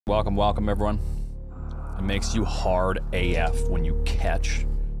Welcome, welcome everyone. It makes you hard AF when you catch.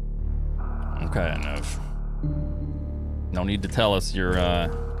 Okay, enough. No need to tell us your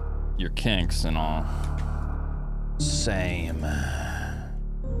kinks and all. Same.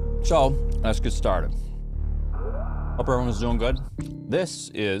 So, let's get started. Hope everyone's doing good. This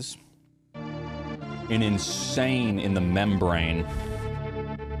is an insane in the membrane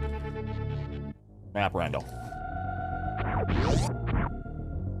map Rando.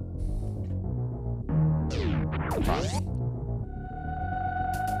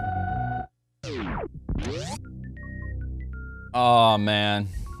 Oh man.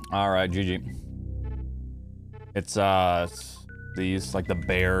 Alright, GG. It's these, like the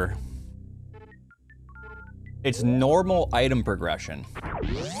bear. It's normal item progression.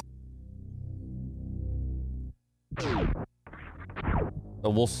 So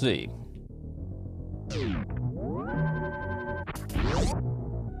we'll see.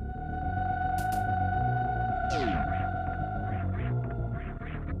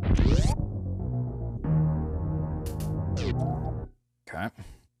 Okay.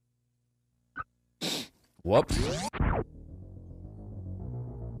 Whoops.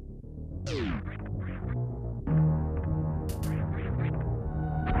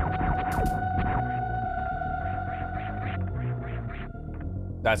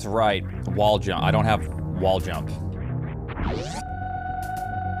 That's right, wall jump. I don't have wall jump.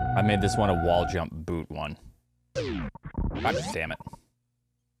 I made this one a wall jump boot one. God damn it.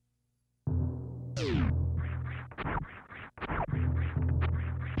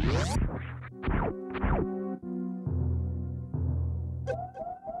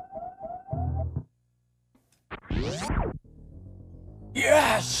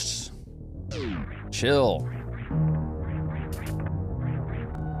 Yes! Chill.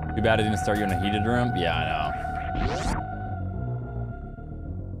 Too bad I didn't start you in a heated room? Yeah, I know.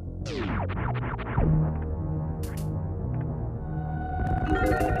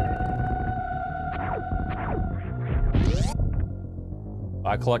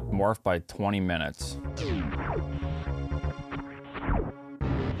 I collect morph by 20 minutes.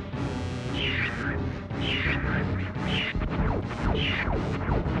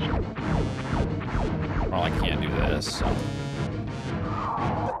 Well, I can't do this, so.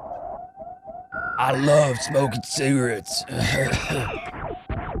 I love smoking cigarettes.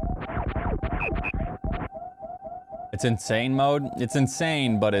 It's insane mode. It's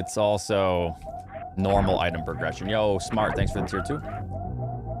insane, but it's also normal item progression. Yo, Smart, thanks for the tier 2.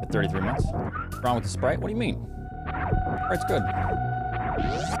 At 33 months. What's wrong with the Sprite? What do you mean? Sprite's good.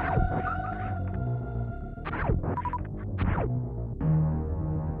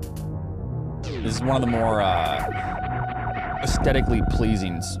 This is one of the more aesthetically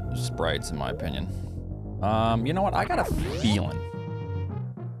pleasing sprites, in my opinion. You know what? I got a feeling.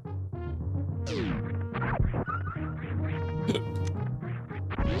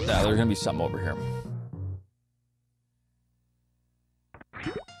 Yeah, there's gonna be something over here.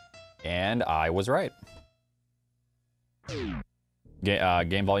 And I was right.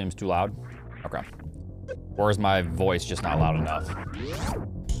 Game volume's too loud? Okay. Or is my voice just not loud enough?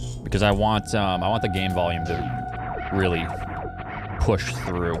 Because I want the game volume to really push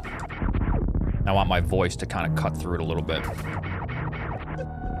through. I want my voice to kind of cut through it a little bit.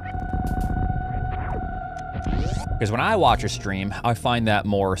 Because when I watch a stream, I find that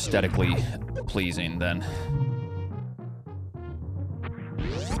more aesthetically pleasing than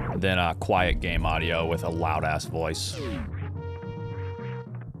a quiet game audio with a loud ass voice.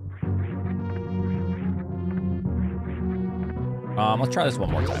 Let's try this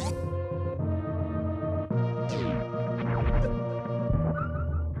one more time.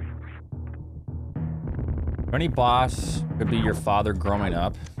 Any boss could be your father growing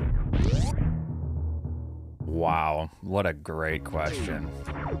up? Wow, what a great question.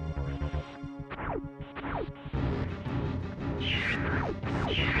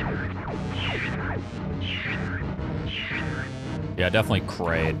 Yeah, definitely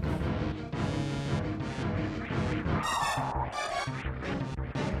Kraid.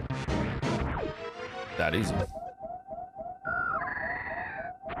 That easy.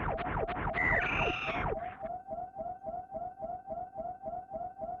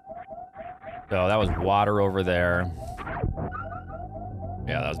 So that was water over there.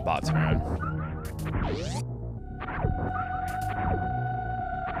 Yeah, that was bot turn.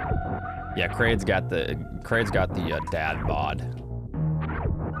 Yeah, Kraid's got the dad bod.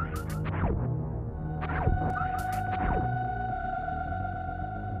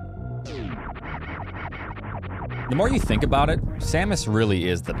 The more you think about it, Samus really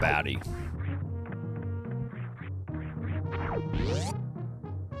is the baddie.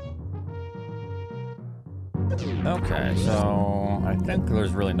 Okay, so I think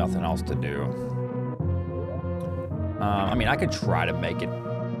there's really nothing else to do. I mean, I could try to make it.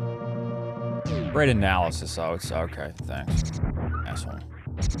 Great analysis, oh, it's okay, thanks. Asshole.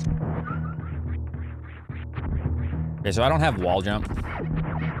 Okay, so I don't have wall jump.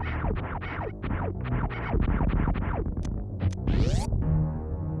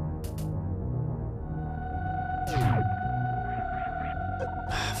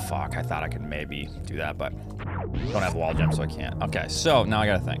 Fuck, I thought I could maybe do that, but don't have wall jump, so I can't. Okay, so now I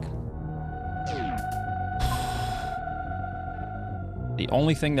gotta think. The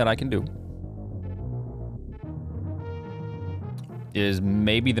only thing that I can do is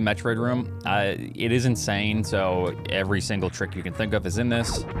maybe the Metroid room. It is insane, so every single trick you can think of is in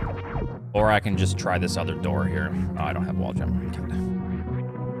this. Or I can just try this other door here. Oh, I don't have wall jump.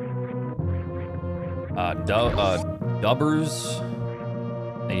 Dubbers.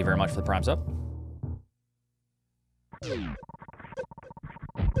 Thank you very much for the prime sub.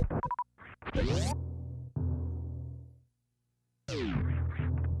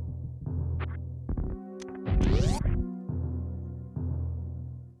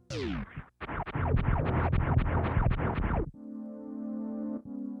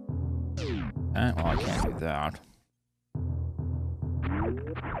 Well, I can't do that.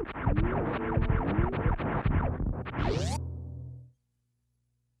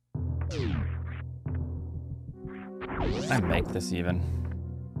 Can I make this even?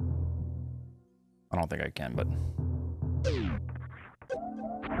 I don't think I can, but...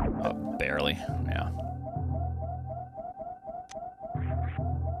 barely, yeah.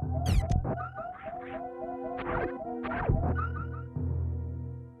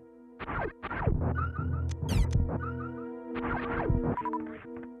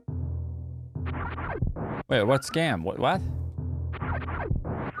 Wait, what scam? What?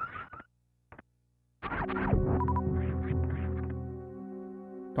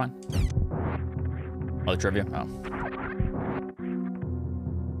 Come on. Oh, the trivia? Oh.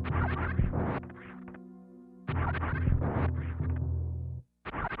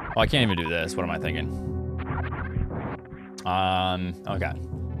 Oh, I can't even do this. What am I thinking? Okay.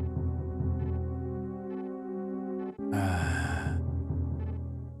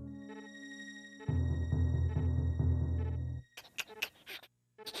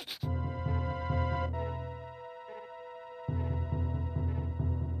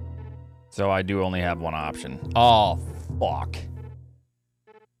 So I do only have one option. Oh, fuck.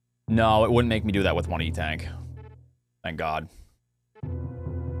 No, it wouldn't make me do that with one E-Tank. Thank God.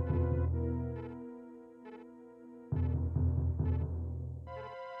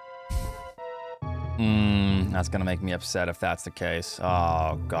 That's gonna make me upset if that's the case.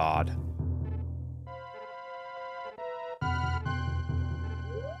 Oh, God.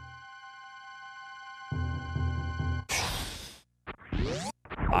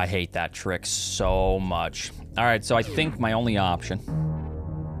 I hate that trick so much. All right, so I think my only option...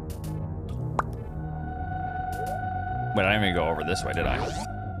 Wait, I didn't even go over this way, did I?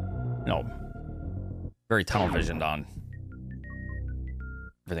 No. Very tunnel visioned on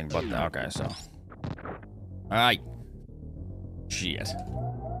everything but that. Okay, so... All right. Shit.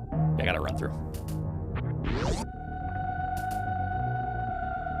 Yeah, I gotta run through.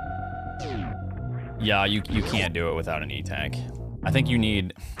 Yeah, you can't do it without an E-Tank. I think you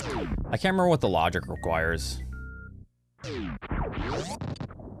need... I can't remember what the logic requires.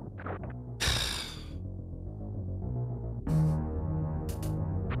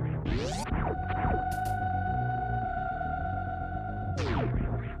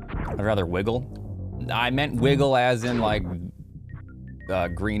 I'd rather wiggle. I meant wiggle as in, like,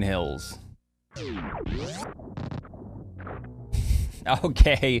 Green Hills.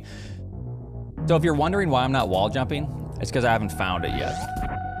 Okay. So if you're wondering why I'm not wall jumping, it's because I haven't found it yet.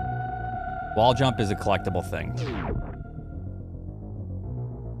 Wall jump is a collectible thing.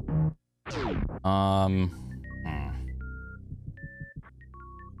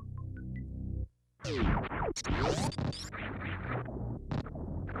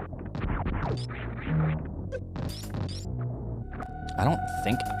 I don't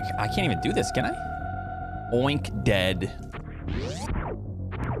think... I can't even do this, can I? Oink, dead.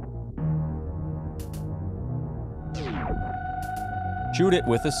 Shoot it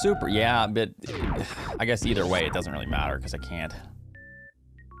with a super. Yeah, but I guess either way, it doesn't really matter because I can't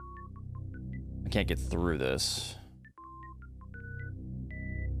get through this.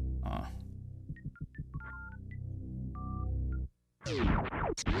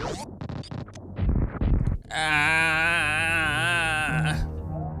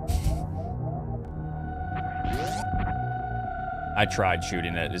 I tried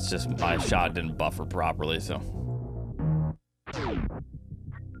shooting it. It's just my shot didn't buffer properly, so.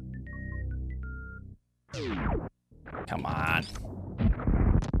 Come on.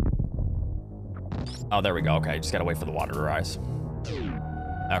 Oh, there we go. Okay, just gotta wait for the water to rise.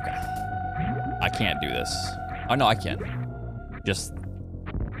 Okay. I can't do this. Oh, no, I can. Just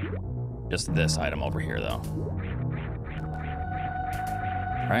this item over here, though.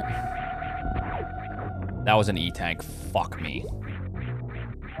 Right? That was an E-tank. Fuck me.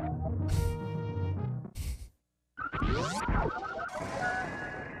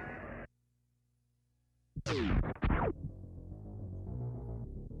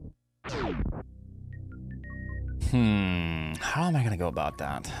 How am I gonna go about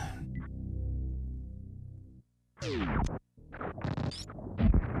that?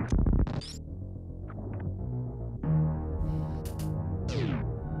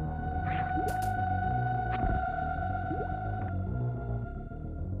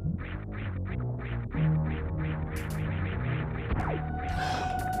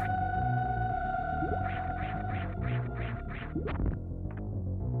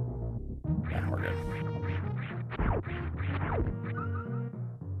 Yeah, we're good.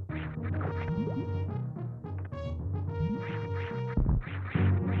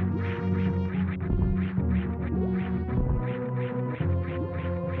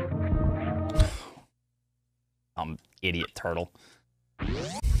 Idiot turtle.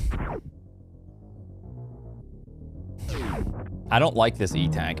 I don't like this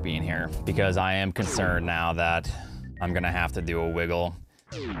E-tank being here because I am concerned now that I'm gonna have to do a wiggle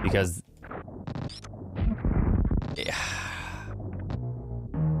because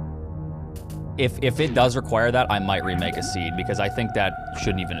if it does require that, I might remake a seed because I think that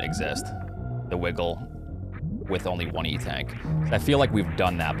shouldn't even exist. The wiggle with only one E-tank. I feel like we've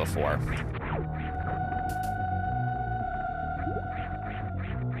done that before.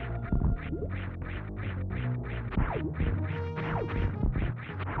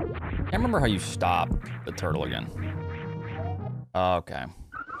 I can't remember how you stop the turtle again. Okay.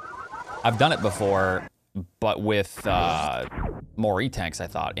 I've done it before, but with more E-tanks, I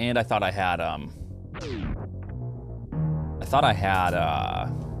thought. And I thought I had a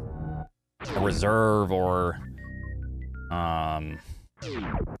reserve or I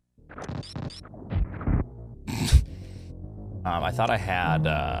thought I had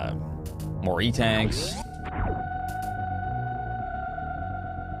more E-tanks.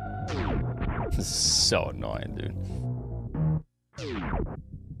 This is so annoying, dude.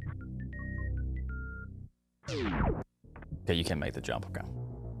 Okay, you can make the jump, okay.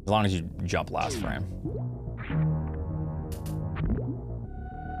 As long as you jump last frame.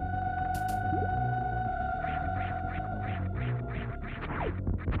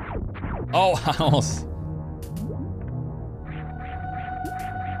 Oh, I almost...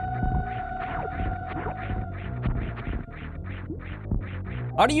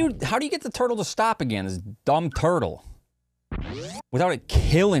 How do you get the turtle to stop again, this dumb turtle? Without it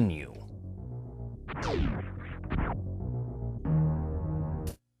killing you.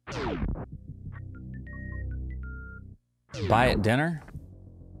 Buy it dinner?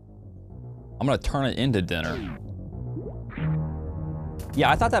 I'm gonna turn it into dinner.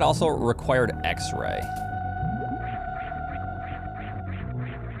 Yeah, I thought that also required X-ray.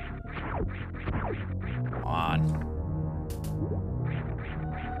 Come on.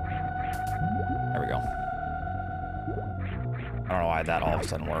 There we go. I don't know why that all of a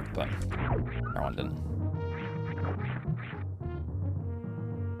sudden worked, but that one didn't.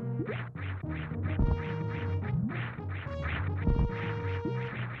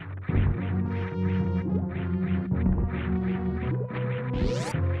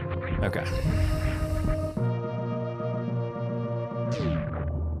 Okay.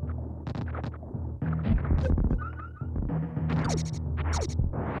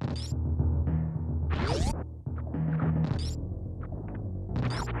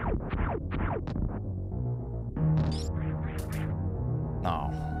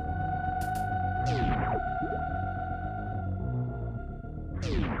 No.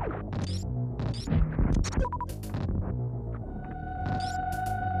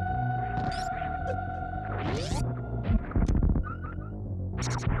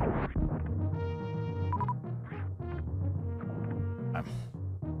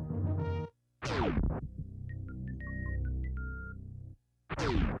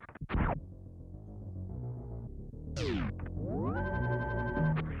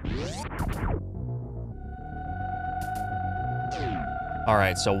 All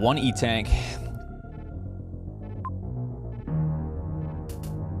right, so one E-tank.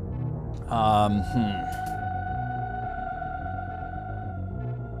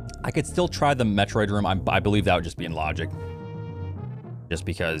 I could still try the Metroid room. I believe that would just be in logic. Just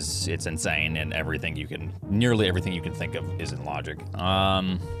because it's insane and nearly everything you can think of is in logic.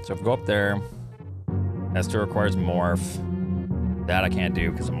 So if we go up there, Esther requires morph. That I can't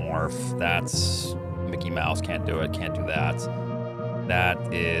do because of morph. That's Mickey Mouse, can't do it, can't do that.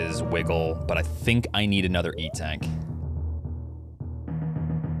 That is wiggle, but I think I need another E-tank.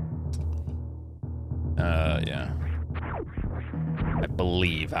 Yeah. I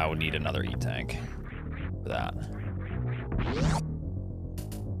believe I would need another E-tank for that.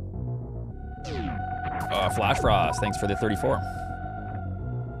 Flash Frost, thanks for the 34.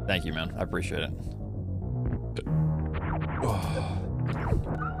 Thank you, man. I appreciate it.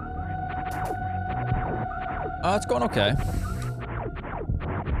 It's going okay.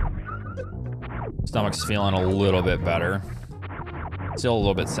 Stomach's feeling a little bit better. Still a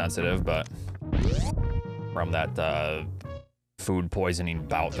little bit sensitive, but from that food poisoning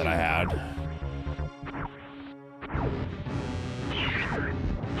bout that I had.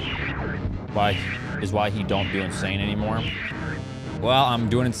 Why he don't do insane anymore? Well, I'm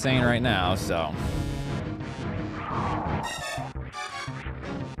doing insane right now, so.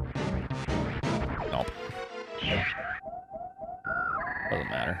 Nope. Doesn't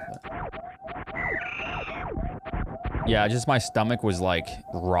matter. Yeah, just my stomach was like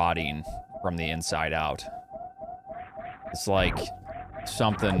rotting from the inside out. It's like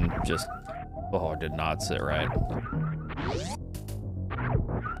something just, oh, did not sit right.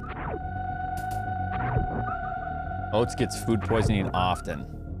 Oats gets food poisoning often.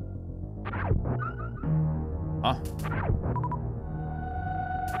 Huh?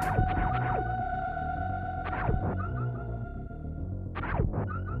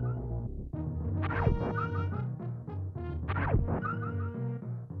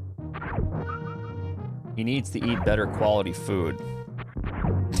 He needs to eat better quality food.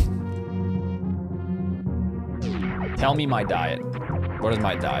 Tell me my diet. What is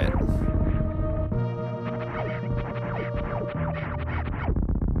my diet?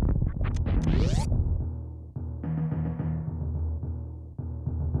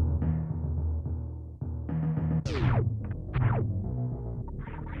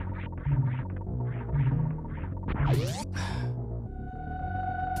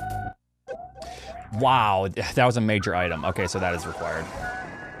 Wow, that was a major item. Okay, so that is required.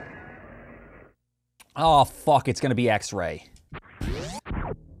 Oh, fuck, it's gonna be X-ray.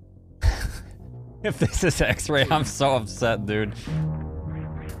 If this is X-ray, I'm so upset, dude.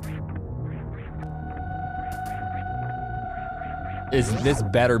 This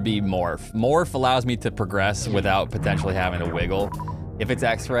better be Morph. Morph allows me to progress without potentially having to wiggle. If it's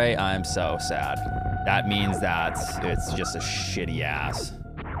X-ray, I'm so sad. That means that it's just a shitty ass.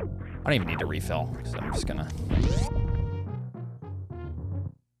 I don't even need to refill, because I'm just gonna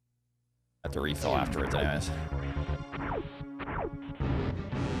have to refill afterwards anyways.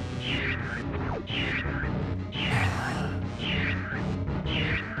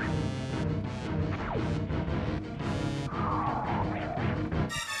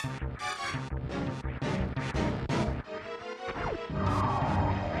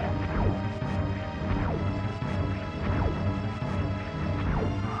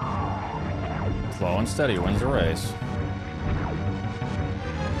 Slow and steady wins the race.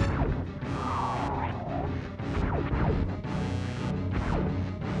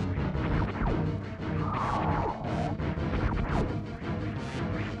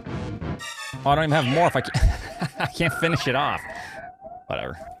 Oh, I don't even have more if I can't, I can't finish it off.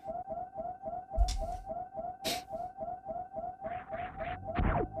 Whatever.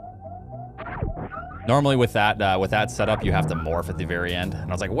 Normally with that setup, you have to morph at the very end.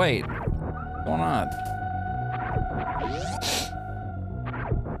 And I was like, wait, what's going on?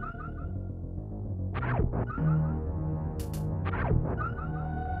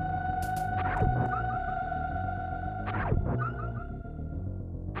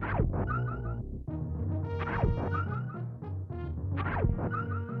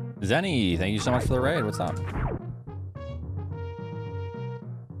 Zenny, thank you so much for the raid. What's up?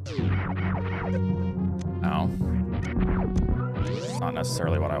 No. Not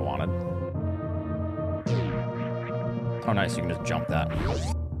necessarily what I wanted. Oh, nice. You can just jump that.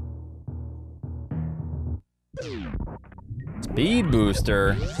 Speed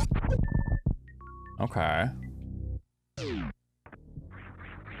booster. Okay.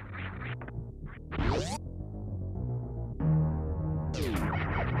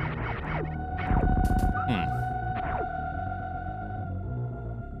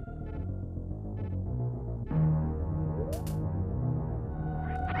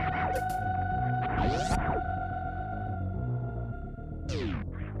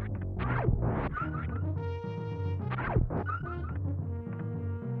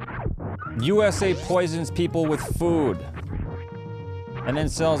 USA poisons people with food and then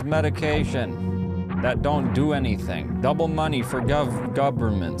sells medication that don't do anything. Double money for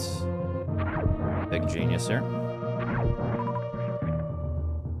governments. Big genius here.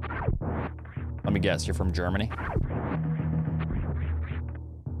 Let me guess, you're from Germany?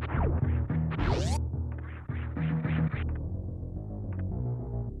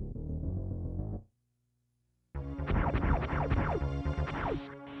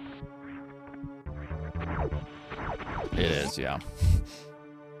 It is, yeah.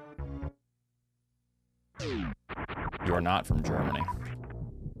 You are not from Germany.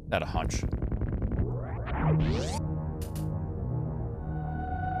 Had a hunch.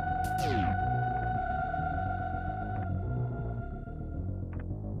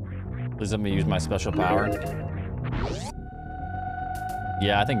 Please let me use my special power.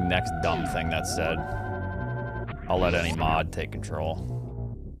 Yeah, I think next dumb thing that said, I'll let any mod take control.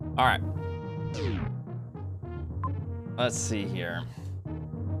 All right. Let's see here.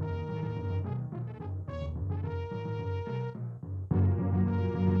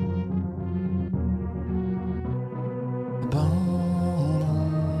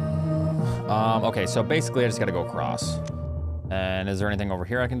 Okay, so basically I just gotta go across. And is there anything over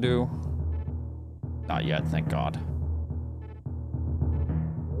here I can do? Not yet, thank God.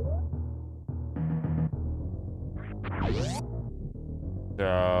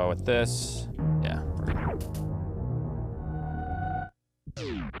 So with this, yeah.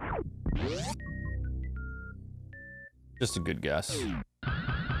 Just a good guess.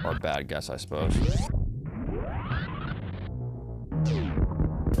 Or a bad guess, I suppose.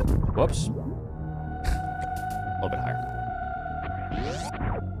 Whoops. A little bit higher.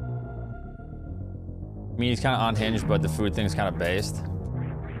 I mean, he's kind of unhinged, but the food thing's kind of based.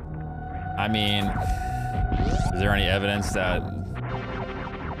 I mean, is there any evidence that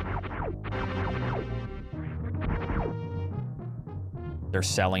they're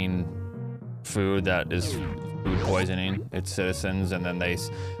selling food that is food poisoning its citizens, and then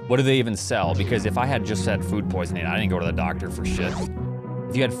what do they even sell? Because if I had just said food poisoning, I didn't go to the doctor for shit.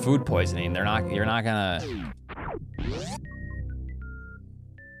 If you had food poisoning, you're not gonna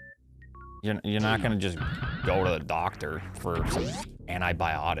just go to the doctor for some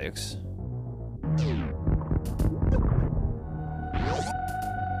antibiotics.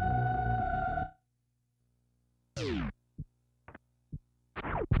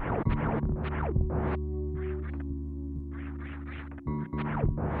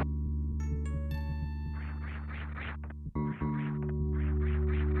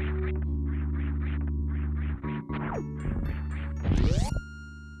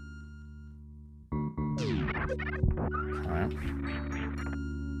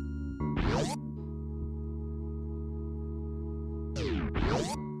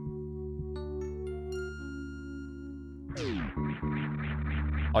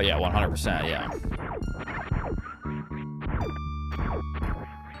 Oh yeah, 100%, yeah.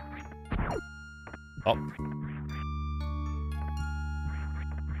 Oh.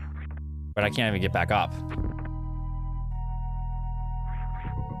 But I can't even get back up.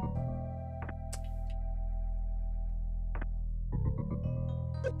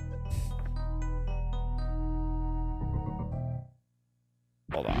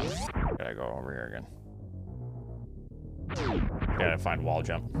 Hold on. Gotta go over here again. Gotta find wall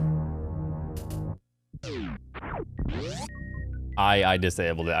jump. I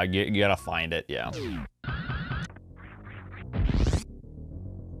disabled it. You gotta find it, yeah.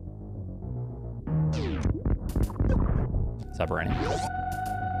 Stop raining.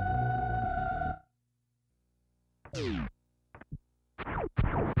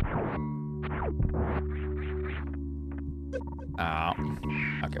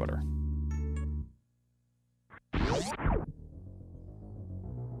 Okay, whatever.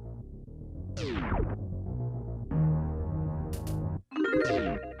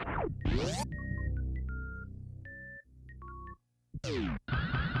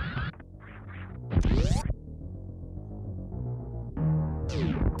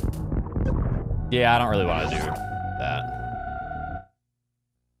 Yeah, I don't really want to do that.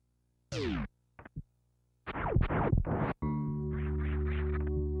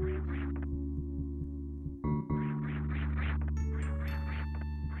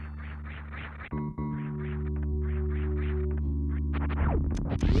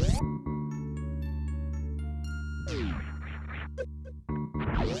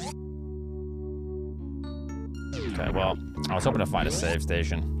 Okay, well, I was hoping to find a save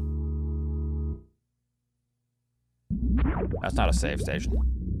station. That's not a save station.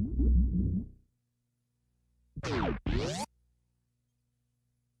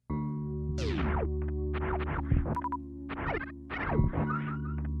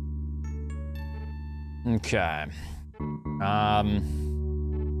 Okay.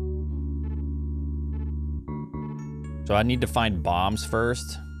 So I need to find bombs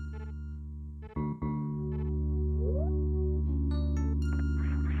first.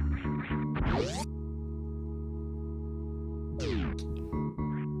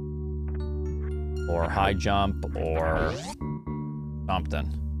 Or high jump or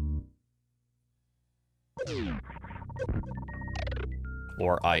something.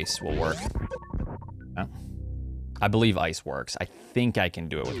 Or ice will work. Yeah. I believe ice works. I think I can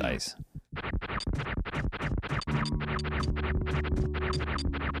do it with ice.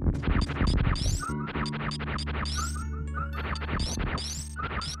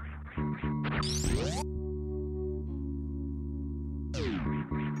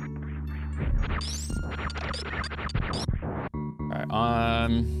 All right,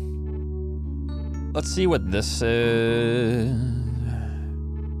 let's see what this is.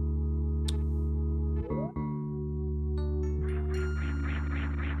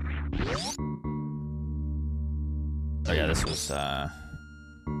 Oh yeah, this was, see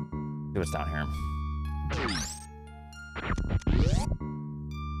what's down here.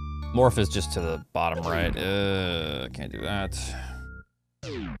 Morph is just to the bottom right. Can't do that.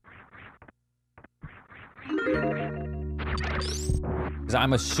 Because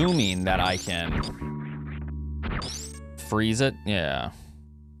I'm assuming that I can freeze it. Yeah.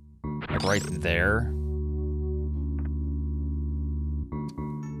 Like right there.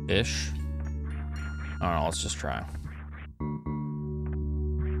 Ish. I don't know, let's just try.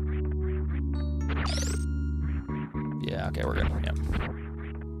 Yeah, okay, we're good. Yep.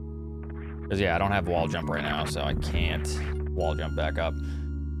 Because, yeah, I don't have wall jump right now, so I can't wall jump back up.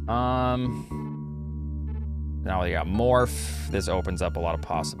 Now we got morph. This opens up a lot of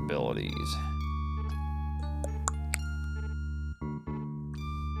possibilities.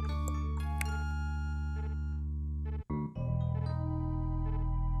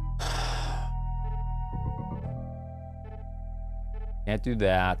 Can't do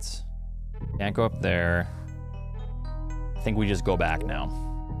that. Can't go up there. I think we just go back now.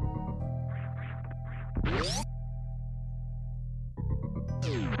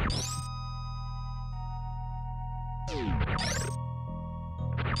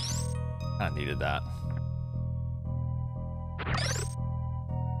 Kinda needed that.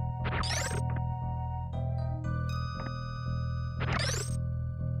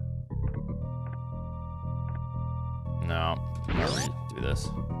 No, I'm gonna redo this.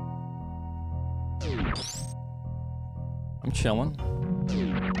 I'm chilling.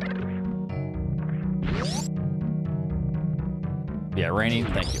 Yeah, Rainy,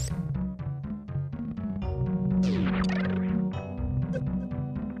 thank you.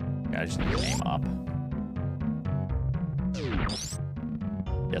 Yeah, I just need to aim up.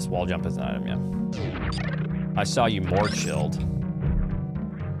 Yes, wall jump is an item, yeah. I saw you more chilled.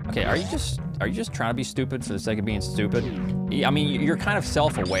 Okay, are you just trying to be stupid for the sake of being stupid? I mean, you're kind of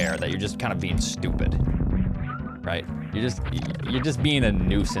self-aware that you're just kind of being stupid, right? You're just being a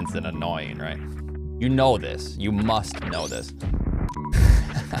nuisance and annoying, right? You know this. You must know this.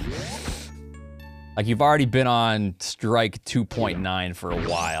 Like, you've already been on strike 2.9 for a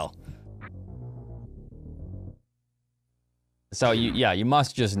while. So you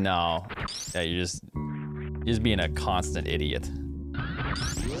must just know that you're just being a constant idiot.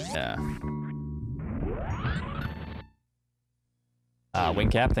 Yeah.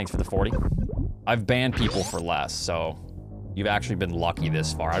 Wingcap, thanks for the 40. I've banned people for less, so you've actually been lucky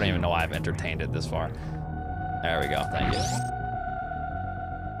this far. I don't even know I've entertained it this far. There we go, thank you.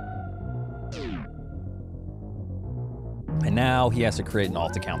 And now he has to create an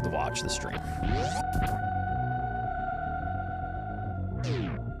alt account to watch the stream.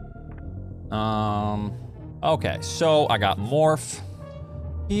 Okay, so I got Morph.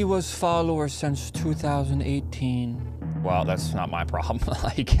 He was follower since 2018. Well, that's not my problem.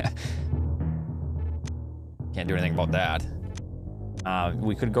 Like, can't do anything about that.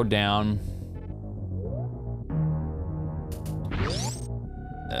 We could go down.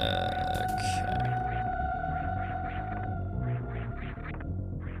 Uh-oh.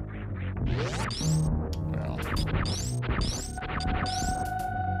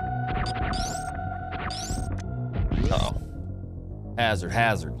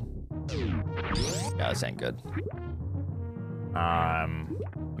 Hazard. Yeah, this ain't good. I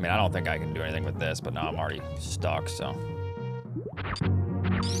mean, I don't think I can do anything with this, but now I'm already stuck, so.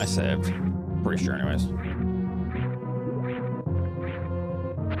 I saved. Pretty sure anyways.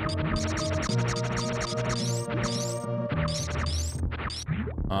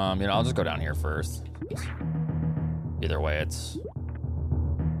 You know, I'll just go down here first. Either way, it's...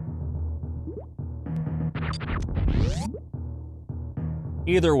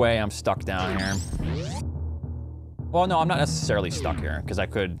 Either way, I'm stuck down here. Well, no, I'm not necessarily stuck here, because I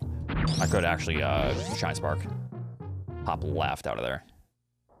could actually Shine Spark. Hop left out of there.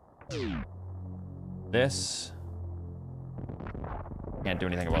 This. Can't do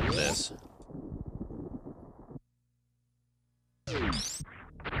anything about this.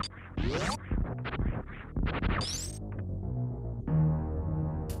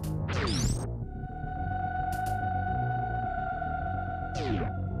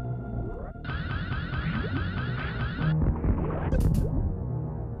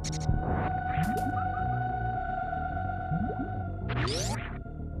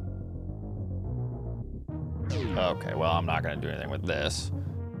 Okay, well, I'm not gonna do anything with this.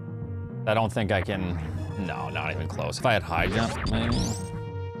 I don't think I can... No, not even close. If I had high jump, maybe...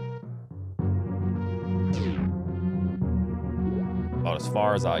 About as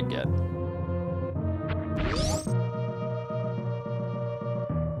far as I get.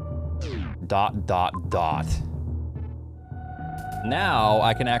 Dot, dot, dot. Now,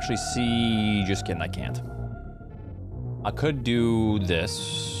 I can actually see... Just kidding, I can't. I could do this.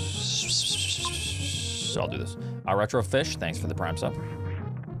 So I'll do this. Retro Fish, thanks for the Prime sub.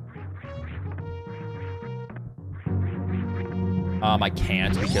 I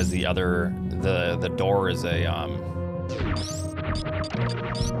can't because the other, the door is a,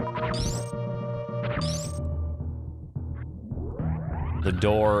 the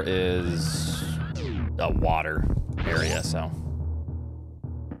door is a water area, so.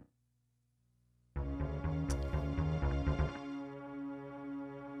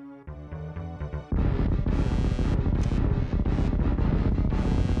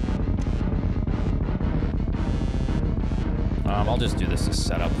 I'll just do this to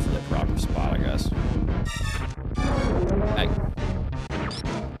set up for the proper spot, I guess. Hey.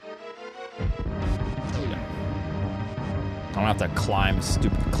 Yeah. I don't have to climb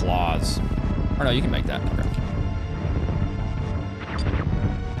stupid claws. Or no, you can make that. Okay.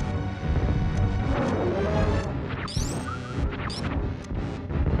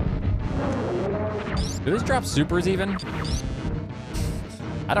 Do these drop supers even?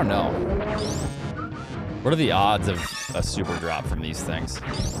 I don't know. What are the odds of a super drop from these things?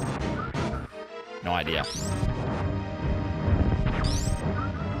 No idea.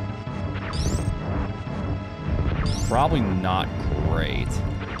 Probably not great,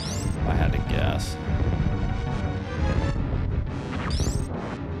 if I had to guess.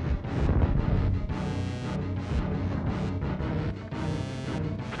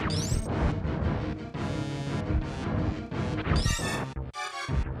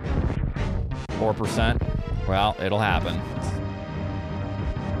 %. Well, it'll happen.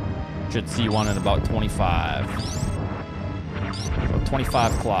 Should see one in about 25. About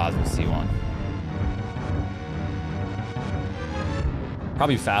 25 claws, we'll see one.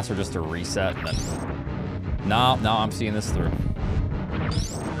 Probably faster just to reset and then... No, I'm seeing this through.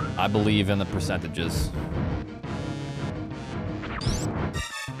 I believe in the percentages.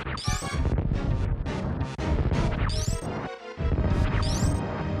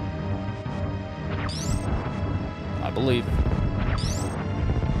 Believe.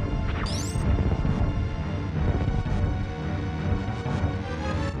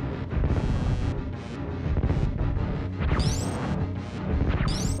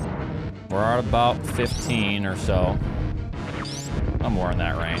 We're at about 15 or so. Somewhere in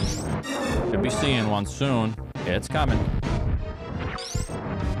that range. Could be seeing one soon. It's coming.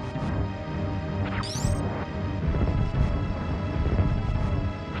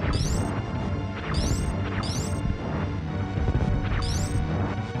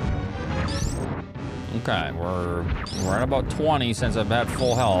 Okay, we're at about 20 since I've had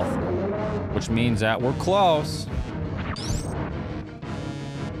full health, which means that we're close.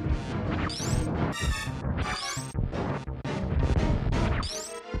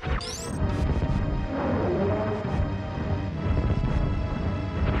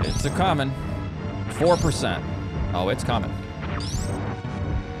 It's a coming. 4%. Oh, it's coming.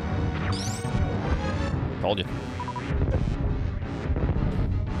 Told you.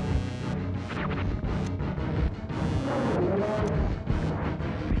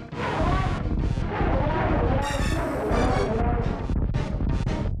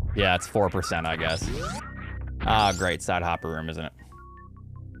 Yeah, it's 4%, I guess. Ah, great. Side hopper room, isn't it?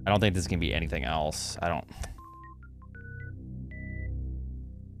 I don't think this can be anything else. I don't...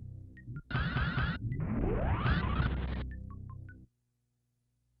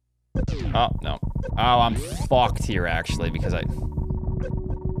 Oh, no. Oh, I'm fucked here, actually, because I'm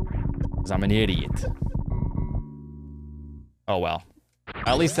an idiot. Oh, well.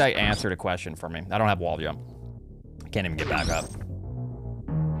 At least I answered a question for me. I don't have wall jump. I can't even get back up.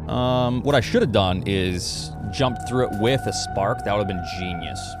 What I should have done is jumped through it with a spark. That would have been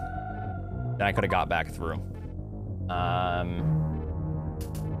genius. Then I could have got back through.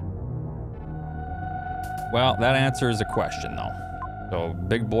 Well, that answers a question, though. So,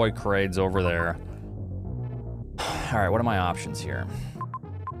 big boy Kraid's over there. All right, what are my options here?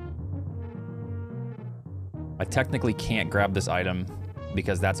 I technically can't grab this item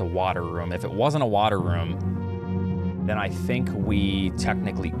because that's a water room. If it wasn't a water room, then I think we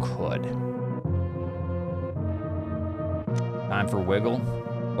technically could. Time for wiggle.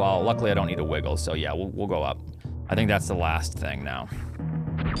 Well, luckily I don't need a wiggle, so yeah, we'll go up. I think that's the last thing now.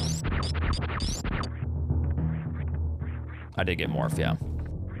 I did get morph, yeah.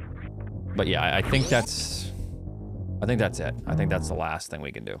 But yeah, I think that's it. I think that's the last thing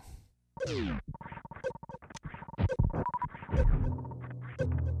we can do.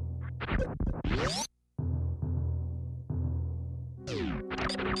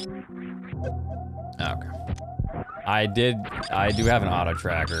 Okay. I do have an auto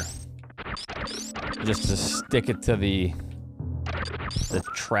tracker. Just to stick it to the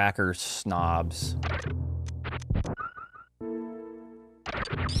tracker snobs.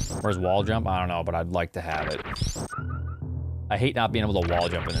 Where's wall jump? I don't know, but I'd like to have it. I hate not being able to wall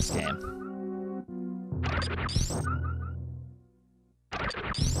jump in this game.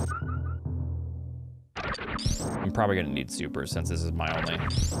 I'm probably gonna need super since this is my only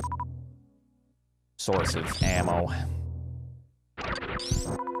source of ammo.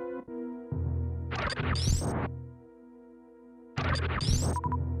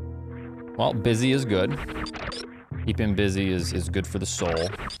 Well, busy is good. Keeping busy is good for the soul.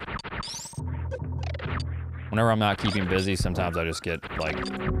 Whenever I'm not keeping busy, sometimes I just get, like,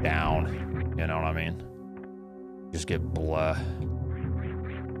 down. You know what I mean? Just get blah. I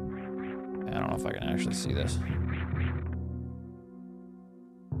don't know if I can actually see this.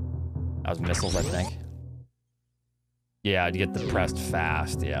 That was missiles, I think. Yeah, I'd get depressed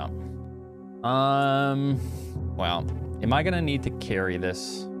fast, yeah. Well, am I gonna need to carry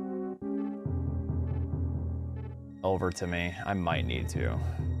this over to me? I might need to.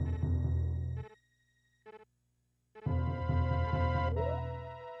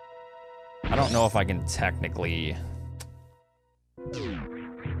 I don't know if I can technically...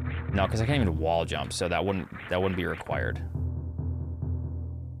 No, because I can't even wall jump, so that wouldn't be required.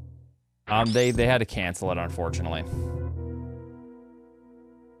 They had to cancel it, unfortunately.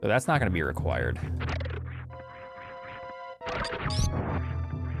 So that's not going to be required.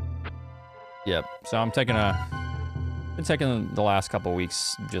 Yep. So I'm taking been taking the last couple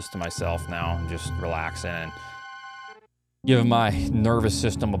weeks just to myself now, just relaxing and giving my nervous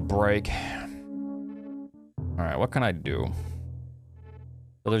system a break. All right, what can I do?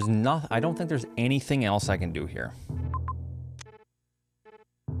 So there's nothing. I don't think there's anything else I can do here.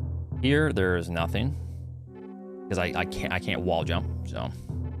 Here, there is nothing because I can't wall jump. So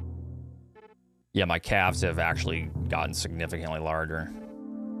yeah, my calves have actually gotten significantly larger.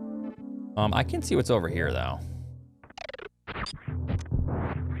 I can see what's over here though.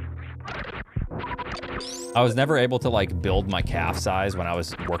 I was never able to like build my calf size when I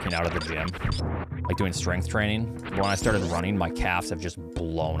was working out at the gym, like doing strength training. But when I started running, my calves have just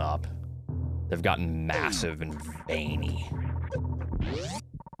blown up. They've gotten massive and veiny.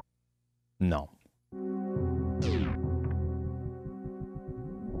 No.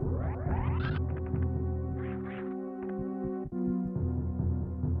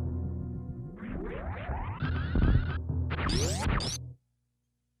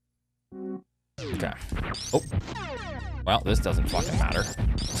 Okay. Oh. Well, this doesn't fucking matter.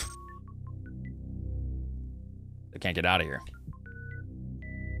 They can't get out of here.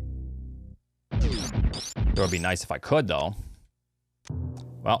 It would be nice if I could, though.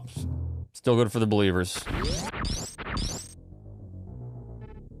 Well, still good for the believers.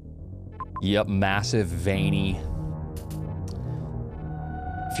 Yep, massive, veiny.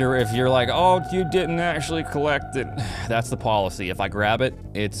 If you're like, oh, you didn't actually collect it, that's the policy. If I grab it,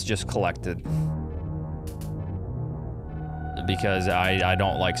 it's just collected. Because I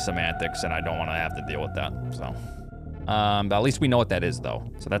don't like semantics and I don't want to have to deal with that. So, but at least we know what that is, though.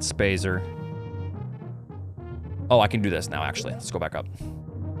 So that's Spazer. Oh, I can do this now, actually. Let's go back up.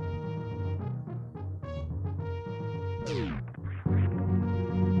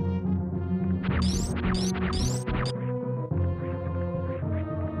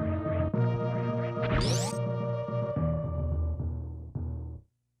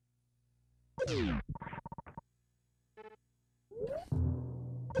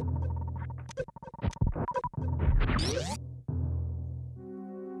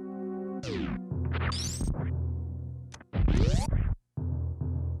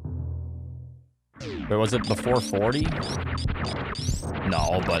 But was it before 40?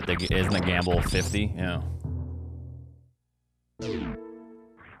 No, but isn't the gamble 50? Yeah.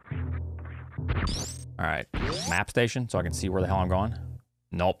 All right, map station, so I can see where the hell I'm going.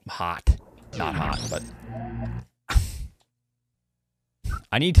 Nope, hot. Not hot, but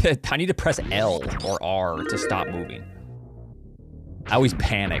I need to press L or R to stop moving. I always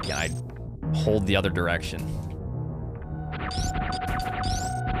panic and I hold the other direction.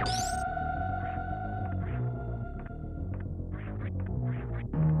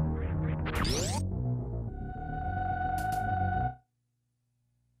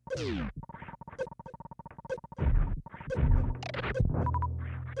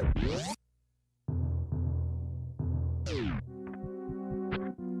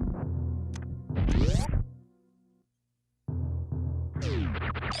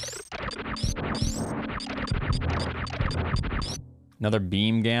 Another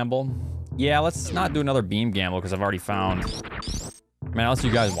beam gamble? Yeah, let's not do another beam gamble because I've already found... Man, unless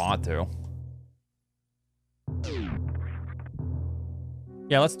you guys want to.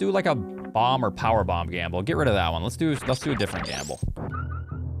 Yeah, let's do like a bomb or power bomb gamble. Get rid of that one. Let's do a different gamble.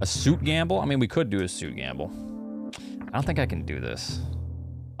 A suit gamble? I mean, we could do a suit gamble. I don't think I can do this.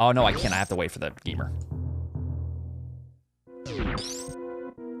 Oh, no, I can't. I have to wait for the gamer.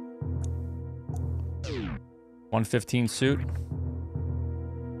 115 suit.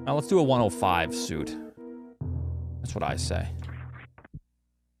 Now let's do a 105 suit. That's what I say.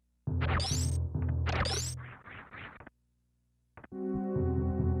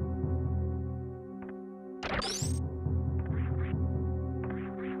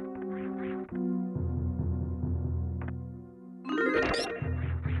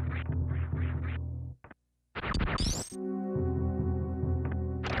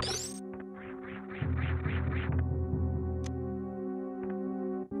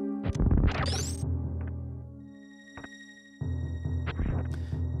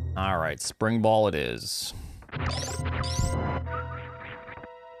 All right, spring ball it is. I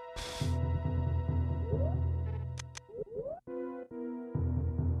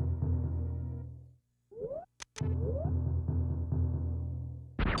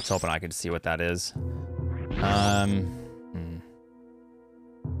was hoping I could see what that is. Yeah,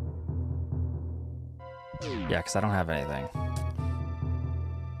 because I don't have anything.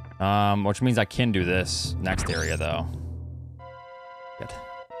 Which means I can do this next area though. Good.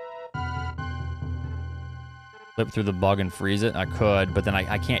 Flip through the bug and freeze it. I could, but then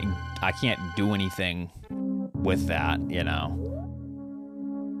I can't do anything with that, you know.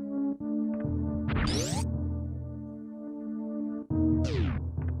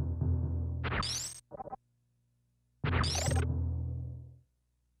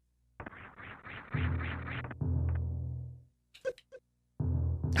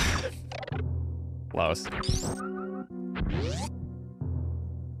 Close.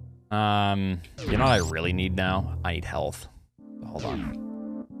 You know what I really need now? I need health. Hold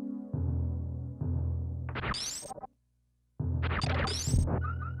on.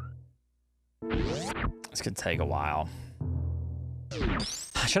 This could take a while.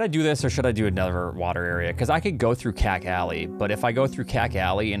 Should I do this or should I do another water area? Because I could go through Cack Alley, but if I go through Cack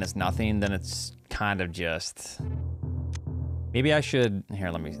Alley and it's nothing, then it's kind of just... Maybe I should... Here,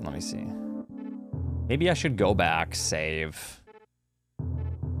 let me see. Maybe I should go back, save...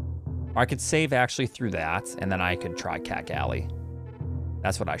 Or I could save actually through that, and then I could try Cack Alley.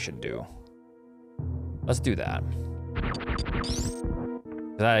 That's what I should do. Let's do that.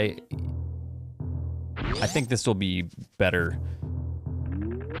 I think this will be better,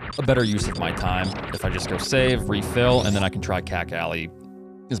 a better use of my time if I just go save, refill, and then I can try Cack Alley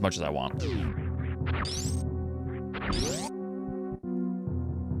as much as I want.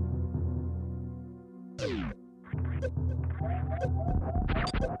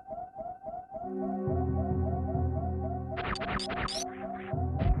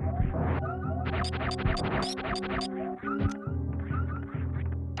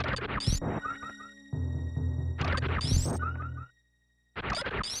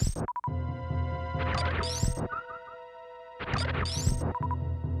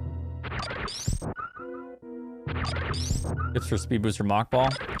 Tips for speed boost or mock ball?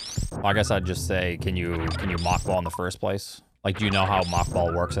 Well, I guess I'd just say, can you mock ball in the first place? Like, do you know how mock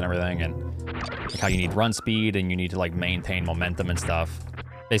ball works and everything, and like how you need run speed and you need to like maintain momentum and stuff?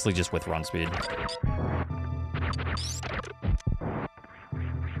 Basically, just with run speed.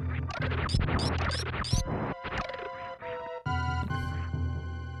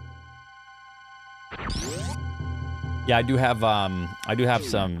 Yeah, I do have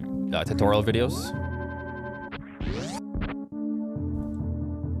some tutorial videos.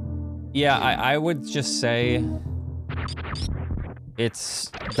 Yeah, I would just say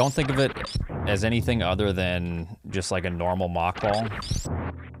don't think of it as anything other than just like a normal mock ball.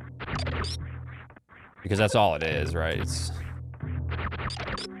 Because that's all it is, right? It's...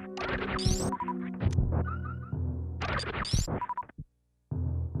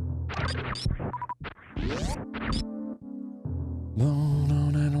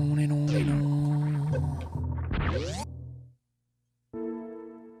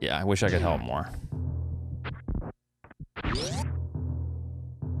 Yeah, I wish I could help more.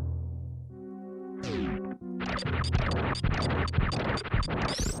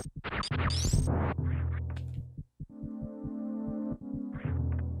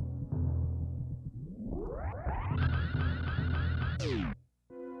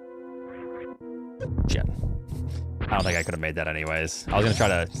 Shit. I don't think I could have made that anyways. I was gonna try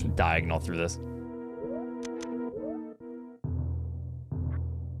to diagonal through this.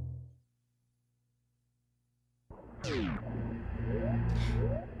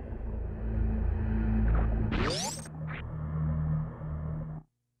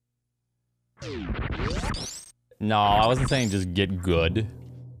 No, I wasn't saying just get good.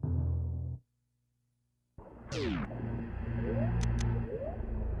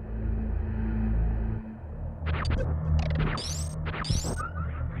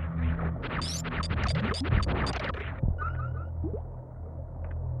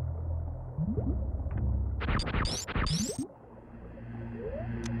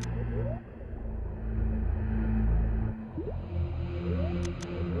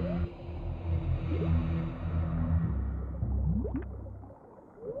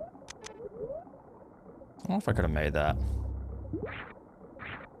 I don't know if I could have made that.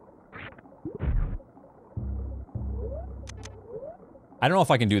 I don't know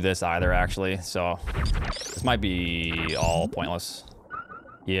if I can do this either, actually, so this might be all pointless.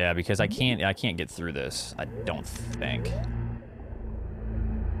 Yeah, because I can't get through this, I don't think.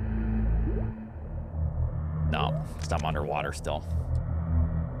 No, because I'm underwater still.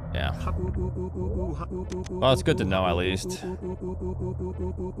 Yeah. Well, it's good to know at least.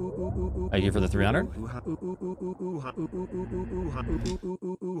 Thank you for the 300.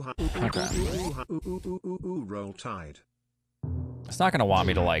 Okay. Roll Tide. It's not gonna want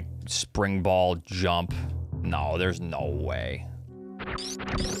me to like spring ball jump. No, there's no way.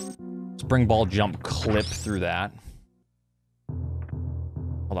 Spring ball jump clip through that.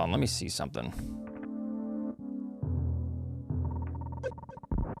 Hold on, let me see something.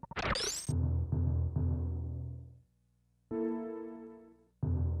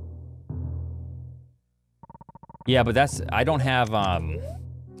 Yeah, but that's, I don't have, no.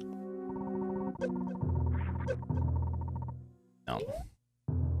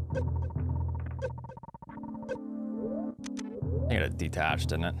 I think it detached,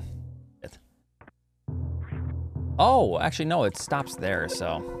 didn't it? Oh, actually, no, it stops there,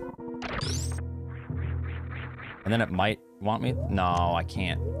 so. And then it might want me, no, I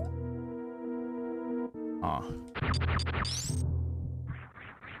can't. Huh.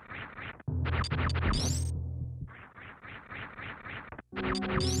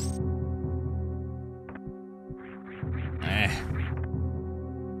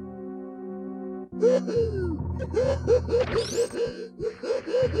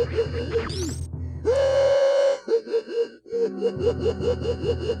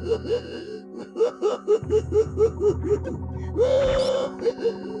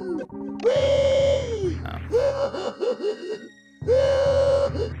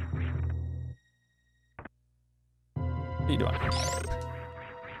 What are you doing?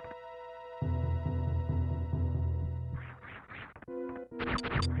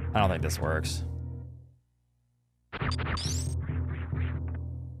 I don't think this works.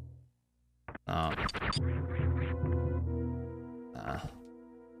 I'm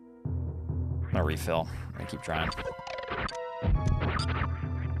gonna refill and keep trying.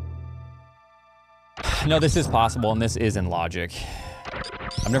 No, this is possible, and this is in logic.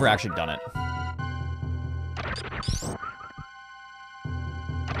 I've never actually done it.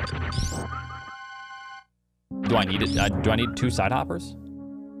 Do I need it? Do I need 2 side hoppers?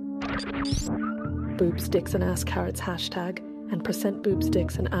 Boobs, dicks, and ass carrots hashtag, and percent boobs,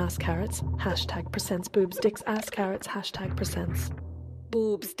 dicks, and ass carrots hashtag percents boobs, dicks, ass carrots hashtag percents.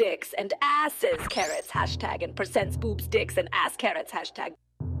 Boobs, dicks, and asses carrots hashtag, and percents boobs, dicks, and ass carrots hashtag.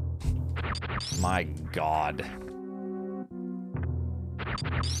 My God.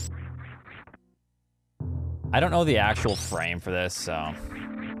 I don't know the actual frame for this, so.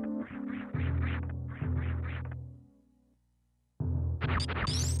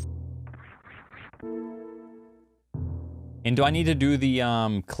 And do I need to do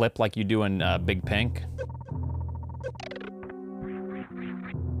the clip like you do in Big Pink?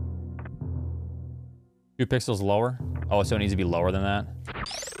 Two pixels lower? Oh, so it needs to be lower than that?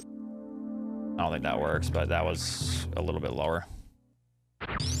 I don't think that works, but that was a little bit lower.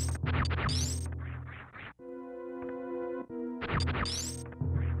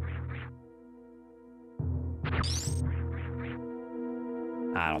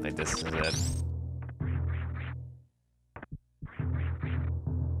 I don't think this is it.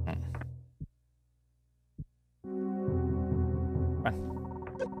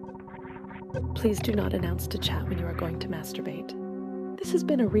 Please do not announce to chat when you are going to masturbate. This has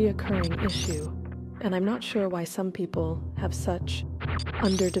been a reoccurring issue, and I'm not sure why some people have such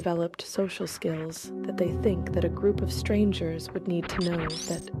underdeveloped social skills that they think that a group of strangers would need to know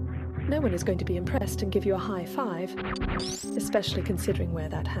that no one is going to be impressed and give you a high five, especially considering where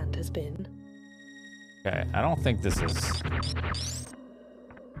that hand has been. Okay, I don't think this is...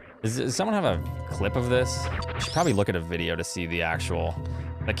 Does someone have a clip of this? I should probably look at a video to see the actual...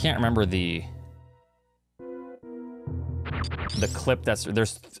 I can't remember the clip that's...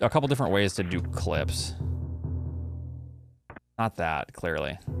 There's a couple different ways to do clips. Not that,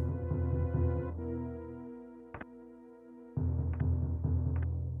 clearly.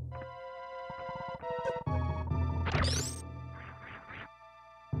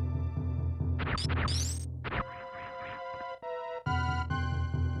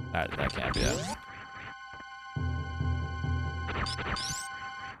 That can't be it.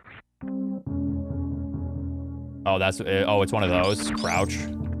 Oh, it's one of those. Crouch.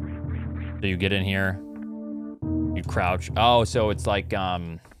 So you get in here. You crouch. Oh, so it's like,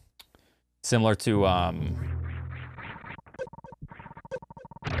 similar to,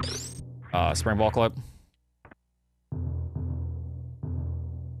 spring ball clip.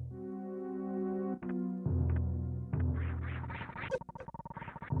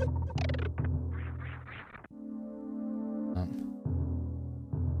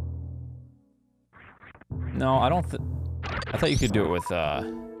 No, I don't I thought you could do it with,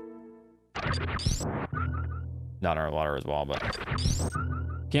 not our water as well, but...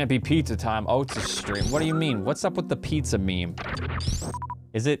 Can't be pizza time. Oh, it's a stream. What do you mean? What's up with the pizza meme?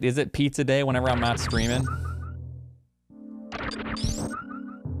 Is it pizza day whenever I'm not streaming?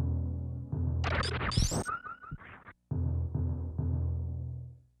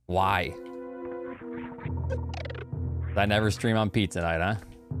 Why? I never stream on pizza night, huh?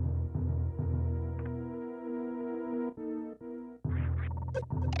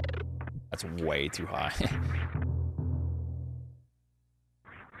 That's way too high.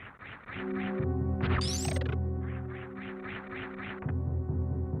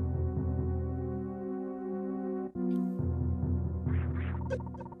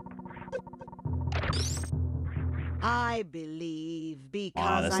 I believe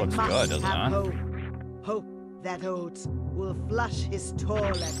because this I looks must good, doesn't have it? hope that Oats will flush his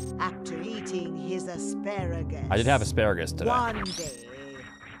toilet after eating his asparagus. I did have asparagus today. One day,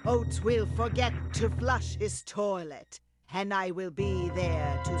 Oats will forget to flush his toilet, and I will be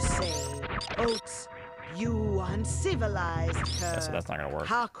there to say, Oats, you uncivilized cur. Yeah, so that's not gonna work.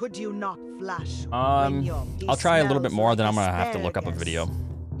 How could you not flush when your pee I'll try a little bit smells more, like then I'm gonna have to look up a asparagus? video.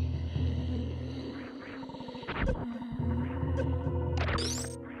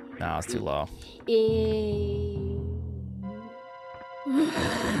 No, it's too low.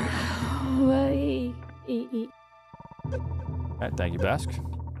 Alright, thank you, Besk.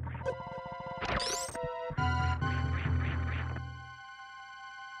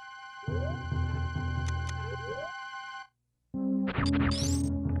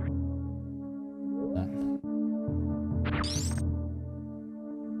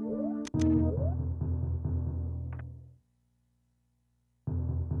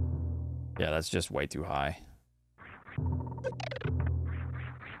 Yeah, that's just way too high.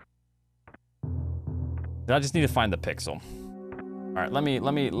 I just need to find the pixel. All right, let me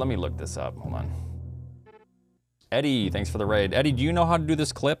look this up. Hold on. Eddie, thanks for the raid. Eddie, do you know how to do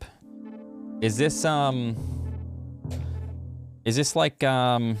this clip? Is this like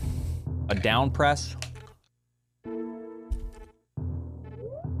a down press?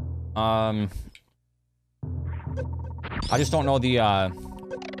 I just don't know the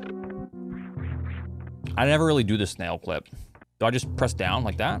I never really do the snail clip. Do I just press down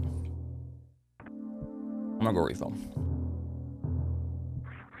like that? I'm gonna go refill.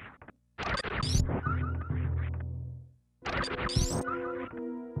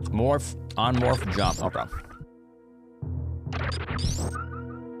 Morph, on morph, jump. Okay.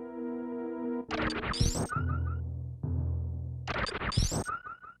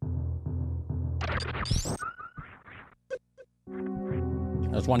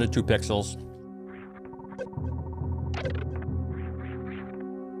 That's 1 to 2 pixels.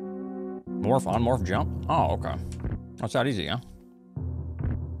 Morph, unmorph, jump. Oh, okay. That's that easy, huh?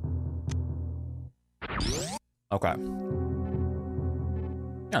 Okay.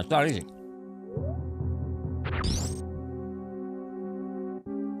 Yeah, it's not easy.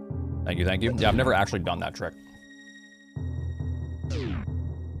 Thank you, thank you. Yeah, I've never actually done that trick.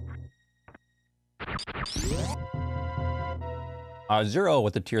 Zero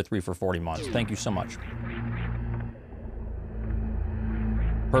with the tier 3 for 40 months. Thank you so much.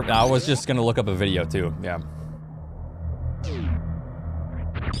 I was just gonna look up a video too, yeah.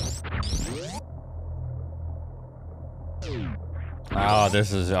 Oh,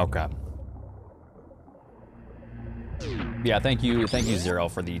 this is, okay. Yeah, thank you Zero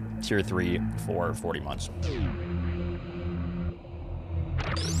for the tier 3 for 40 months.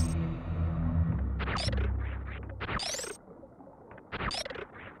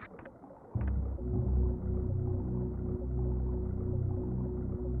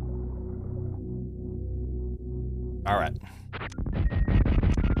 All right.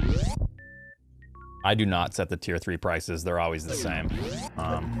 I do not set the tier 3 prices. They're always the same.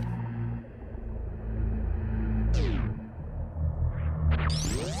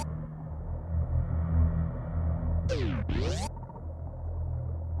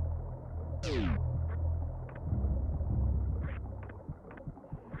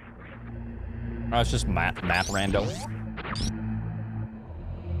 It's just map rando.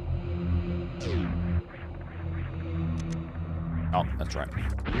 Oh, that's right.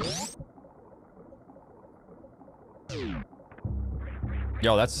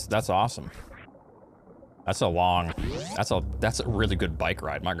 Yo, that's awesome. That's a really good bike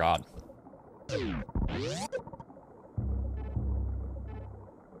ride, my God.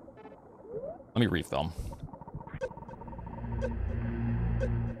 Let me refilm.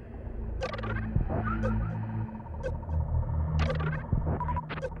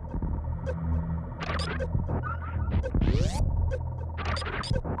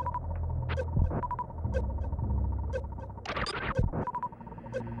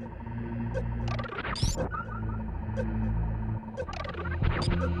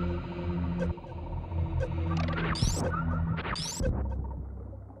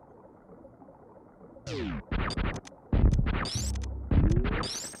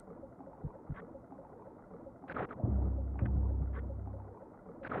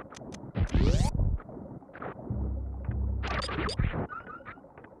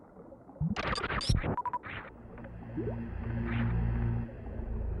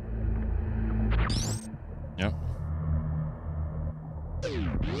 Yep.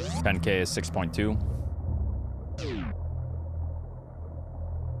 10K is 6.2.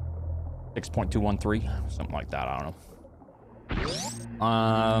 6.213, something like that, I don't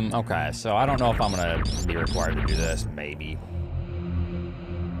know. Okay, so I don't know if I'm gonna be required to do this, maybe.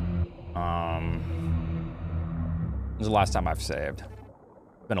 This is the last time I've saved.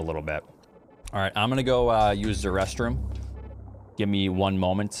 Been a little bit. All right, I'm gonna go use the restroom. Give me 1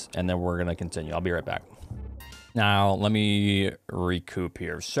 moment, and then we're gonna continue. I'll be right back. Now, let me recoup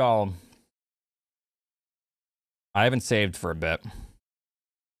here. So, I haven't saved for a bit.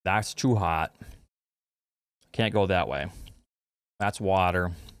 That's too hot. Can't go that way. That's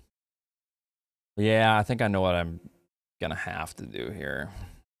water. Yeah, I think I know what I'm gonna have to do here.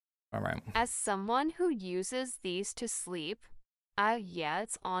 All right. As someone who uses these to sleep, yeah,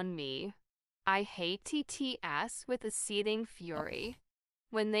 it's on me. I hate TTS with a seething fury.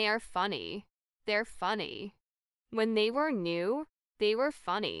 When they are funny, they're funny. When they were new, they were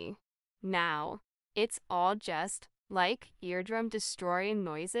funny. Now, it's all just like eardrum destroying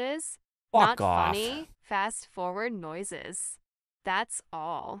noises. Fuck not off. Funny, fast forward noises. That's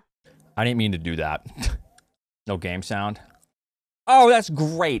all. I didn't mean to do that. No game sound. Oh, that's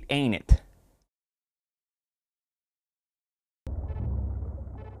great, ain't it?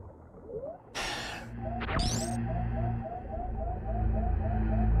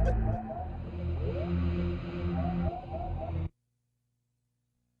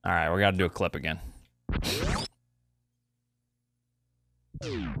 All right, we got to do a clip again.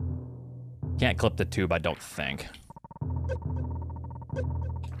 Can't clip the tube, I don't think.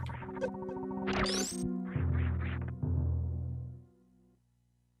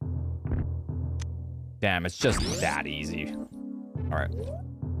 Damn, it's just that easy. All right.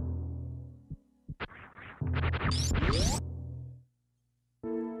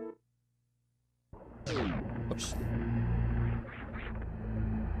 Oops.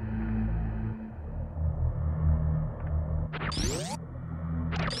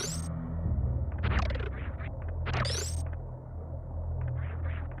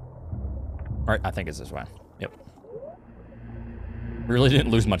 All right, I think it's this way. Yep. Really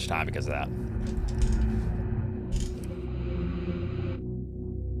didn't lose much time because of that.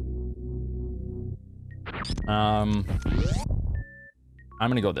 I'm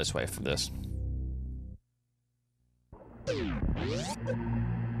gonna go this way for this.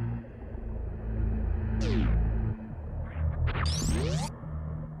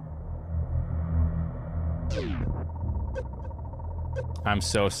 I'm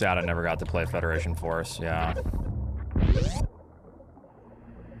so sad I never got to play Federation Force, yeah.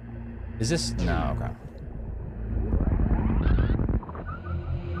 Is this? No, okay.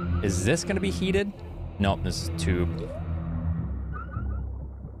 Is this gonna be heated? Nope, this is tube.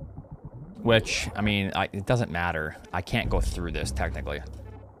 Which, I mean, it doesn't matter. I can't go through this, technically.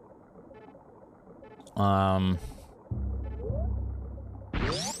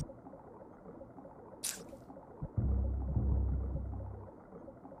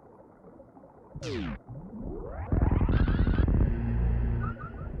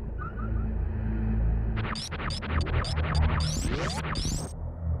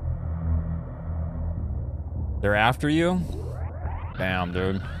 They're after you? Damn,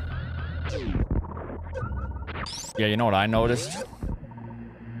 dude. Yeah, you know what I noticed?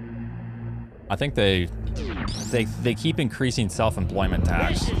 I think they keep increasing self-employment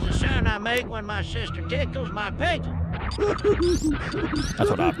tax. This is the sound I make when my sister tickles my pickle. That's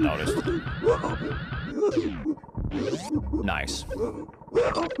what I've noticed. Nice.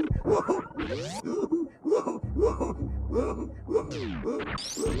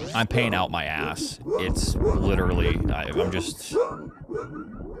 I'm paying out my ass. It's literally, I'm just,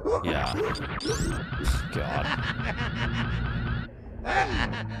 yeah. God.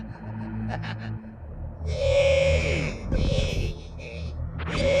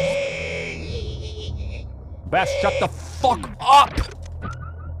 Best, shut the fuck up!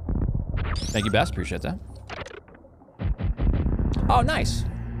 Thank you, Best. Appreciate that. Oh, nice.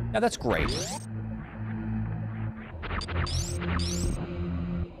 Yeah, that's great.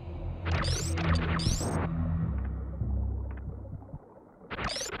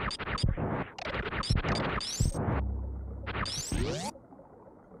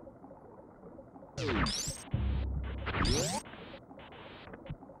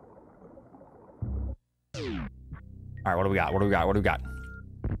 All right, what do we got? What do we got? What do we got?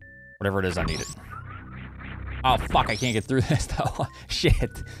 Whatever it is, I need it. Oh, fuck, I can't get through this, though.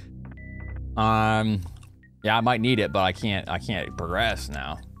 Shit. Yeah, I might need it, but I can't progress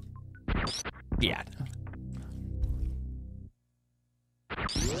now. Yeah.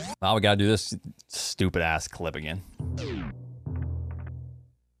 Well, we gotta do this stupid-ass clip again.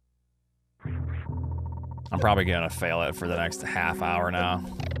 I'm probably gonna fail it for the next half hour now.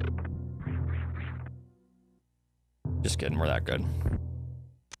 Just kidding, we're that good.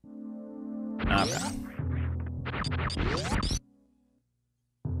 Okay.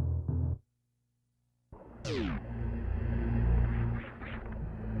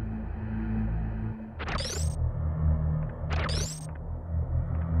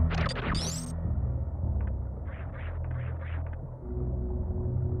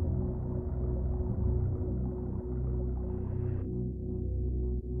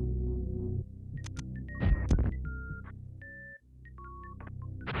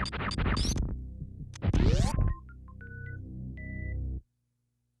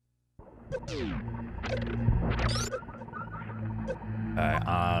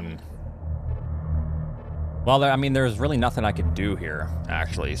 Well, I mean, there's really nothing I could do here,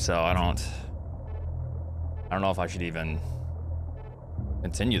 actually, so I don't know if I should even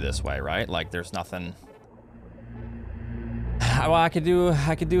continue this way, right? Like, there's nothing. Well, I could do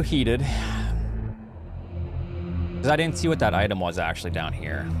heated. Because I didn't see what that item was actually down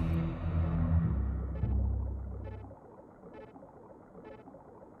here.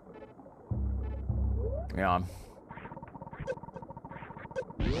 Yeah.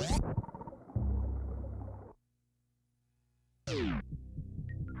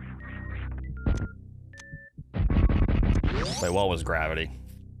 Wait, what was gravity?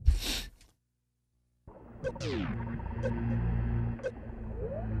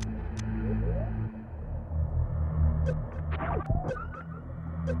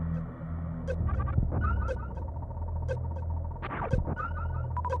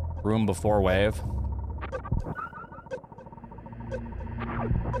 Room before wave.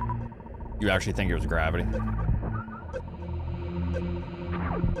 You actually think it was gravity?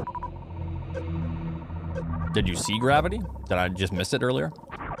 Did you see gravity? Did I just miss it earlier?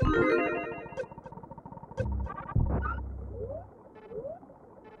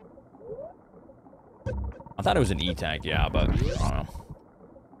 I thought it was an E-tank, yeah, but I don't know.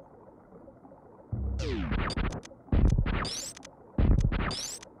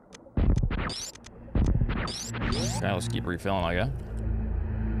 Okay, let's keep refilling, I guess.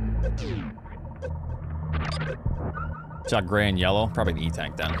 Shot gray and yellow. Probably the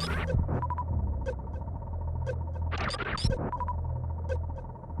E-tank then.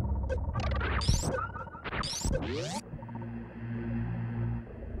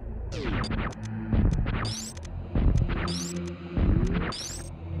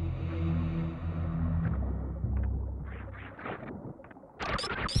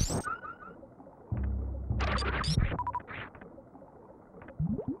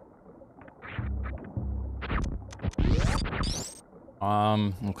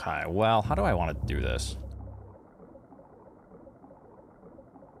 Okay, well, how do I want to do this?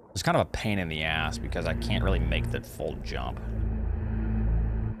 It's kind of a pain in the ass because I can't really make the full jump.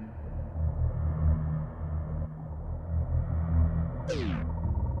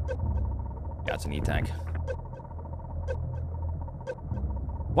 Yeah, it's an E-tank.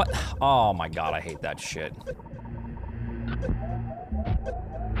 What? Oh my god, I hate that shit.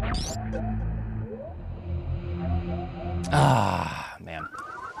 Ah, man.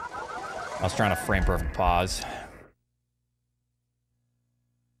 I was trying to frame perfect pause.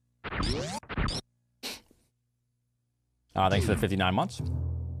 Thanks for the 59 months.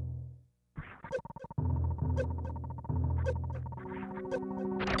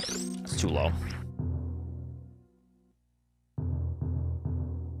 It's too low.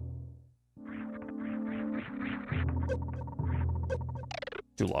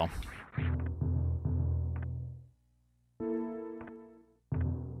 Too low.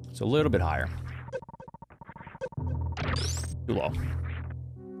 It's a little bit higher. Too low.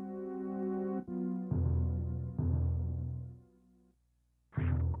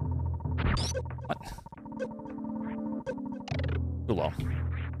 What? Too low.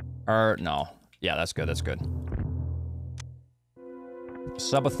 No. Yeah, that's good, that's good.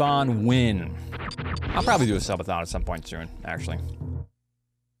 Subathon win. I'll probably do a subathon at some point soon, actually.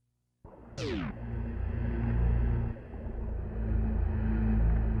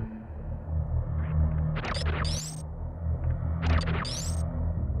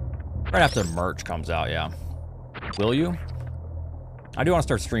 Right after merch comes out, yeah. Will you? I do want to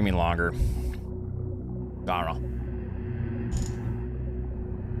start streaming longer. I don't know.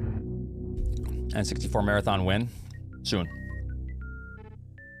 N64 marathon win? Soon.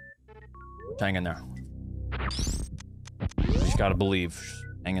 Hang in there. Just gotta believe. Just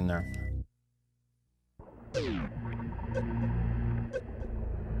hang in there.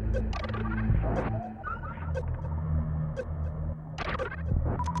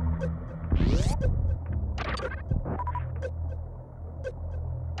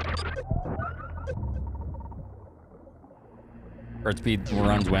 Earth speed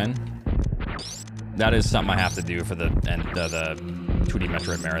runs when? That is something I have to do for the 2D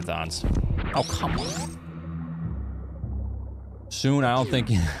Metroid marathons. Oh, come on. Soon, I don't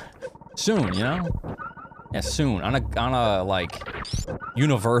think... soon, you know? Yeah, soon. On a like,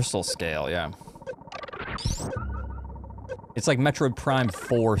 universal scale, yeah. It's like Metroid Prime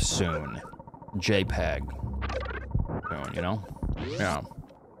 4 soon. JPEG. Soon, you know? Yeah.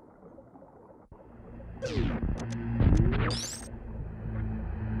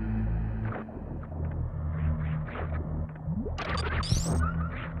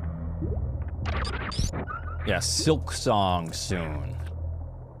 Yeah, Silk Song soon.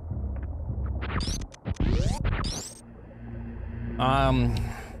 I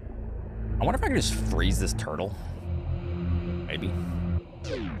wonder if I could just freeze this turtle. Maybe.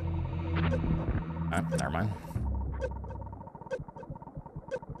 Never mind.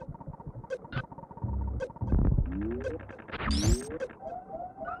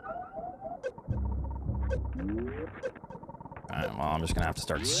 Alright, well, I'm just gonna have to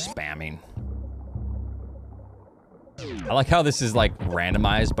start spamming. I like how this is like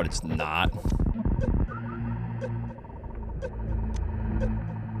randomized, but it's not.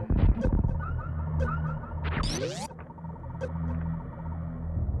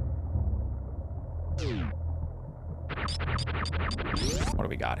 What do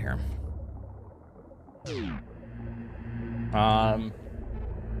we got here?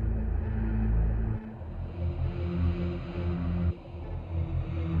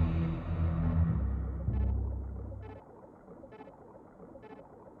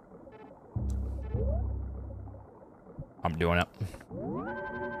 I'm doing it.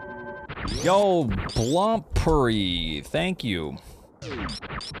 Yo, Blumpery, thank you.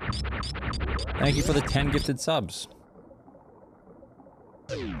 Thank you for the 10 gifted subs.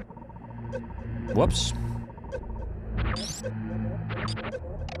 Whoops.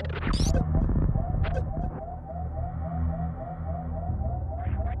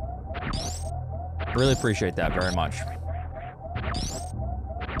 Really appreciate that very much.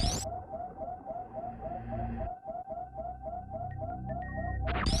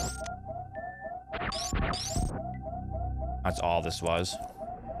 That's all this was.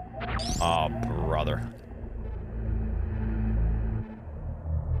 Oh, brother.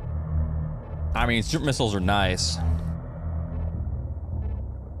 I mean, super missiles are nice.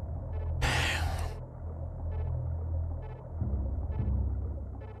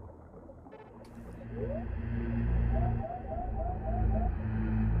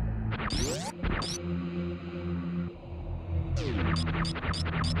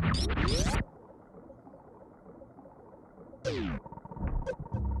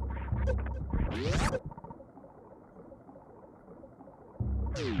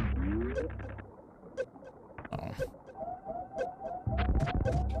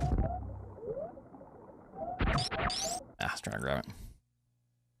 I was trying to grab it.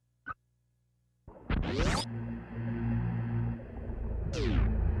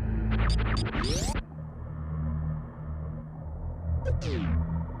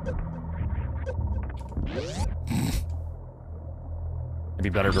 It'd be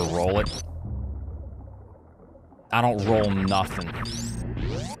better to roll it. I don't roll nothing.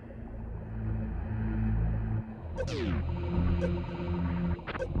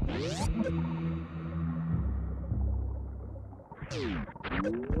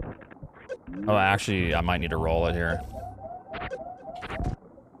 Oh, actually, I might need to roll it here.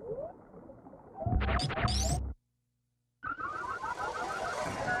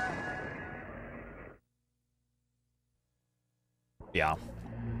 Yeah.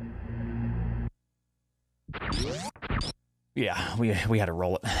 Yeah, we had to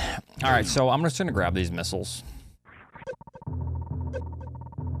roll it. All right, so I'm just gonna grab these missiles.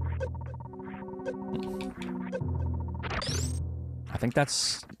 I think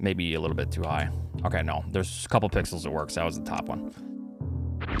that's maybe a little bit too high. Okay, no, there's a couple pixels that works. That was the top one.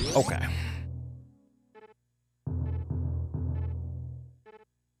 Okay.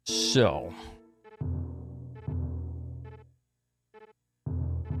 So.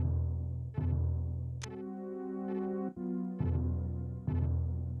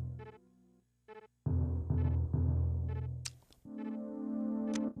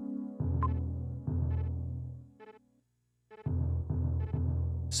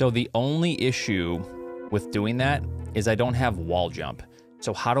 So the only issue with doing that is I don't have wall jump.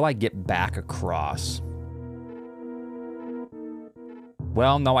 So how do I get back across?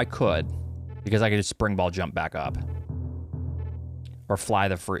 Well, no, I could, because I could just spring ball jump back up. Or fly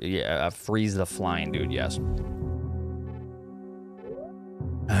the freeze the flying dude, yes.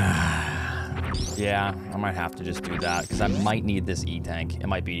 Yeah, I might have to just do that, because I might need this E-tank. It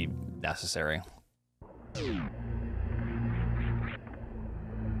might be necessary.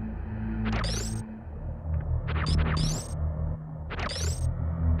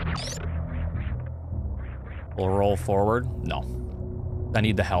 We'll roll forward. No. I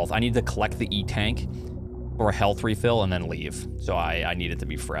need the health. I need to collect the E-tank for a health refill and then leave. So I need it to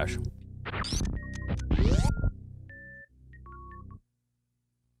be fresh.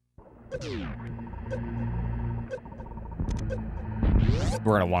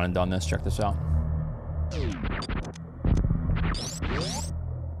 We're gonna one and done this. Check this out.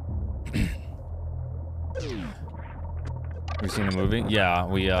 Have you seen the movie? Yeah,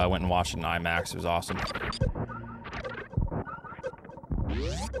 we went and watched it in IMAX. It was awesome.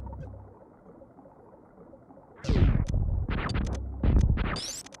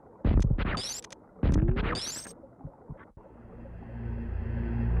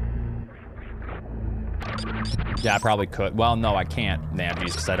 Yeah, I probably could. Well, no, I can't, Nambies,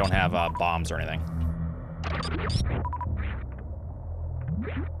 because I don't have bombs or anything.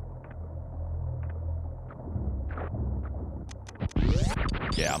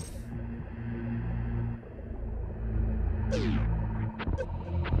 Yeah.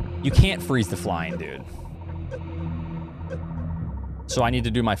 You can't freeze the flying dude. So I need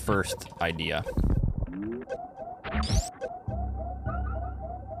to do my first idea.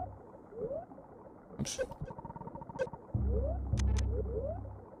 Oops.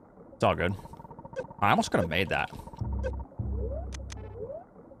 It's all good. I almost could have made that.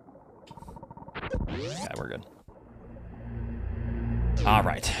 Yeah, we're good. All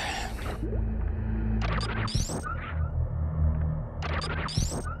right.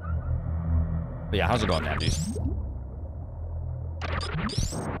 But yeah, how's it going, Nambies?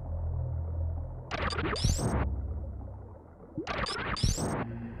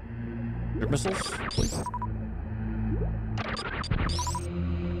 Your missiles, please.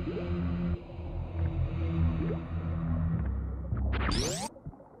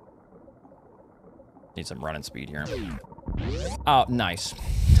 Need some running speed here. Oh, nice.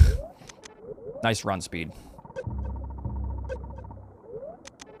 Nice run speed.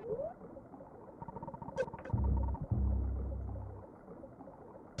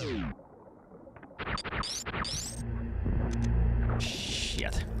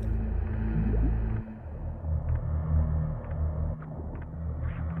 Shit.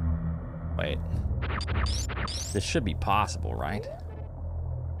 Wait. This should be possible, right?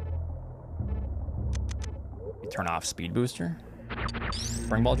 You turn off speed booster?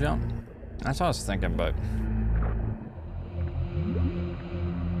 Springball jump? That's what I was thinking, but...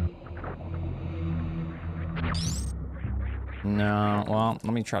 No, well,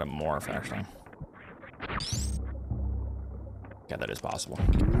 let me try to morph, actually. Yeah, that is possible.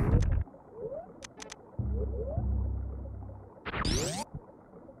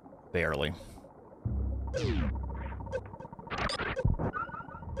 Barely.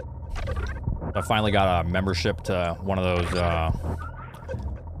 I finally got a membership to one of those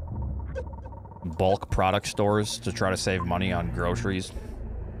bulk product stores to try to save money on groceries.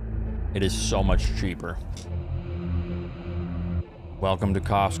 It is so much cheaper. Welcome to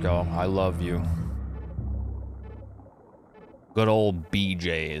Costco. I love you. Good old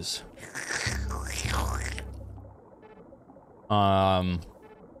BJ's.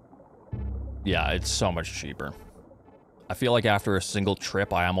 Yeah, it's so much cheaper. I feel like after a single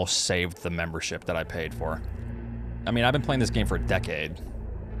trip, I almost saved the membership that I paid for. I mean, I've been playing this game for a decade,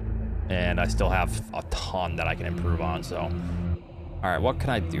 and I still have a ton that I can improve on, so... Alright, what can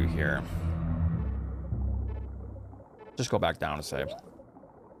I do here? Just go back down to save.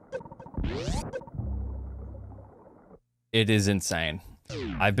 It is insane.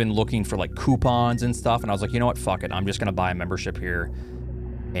 I've been looking for, like, coupons and stuff, and I was like, you know what, fuck it. I'm just gonna buy a membership here.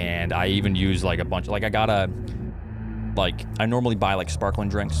 And I even use, like, a bunch... Like, I got a... Like, I normally buy, like, sparkling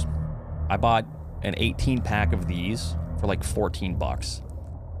drinks. I bought an 18-pack of these for, like, 14 bucks.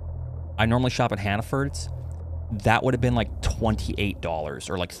 I normally shop at Hannaford's. That would have been, like, $28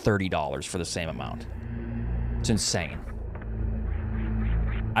 or, like, $30 for the same amount. It's insane.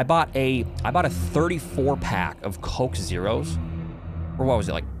 I bought a 34-pack of Coke Zeros. Or what was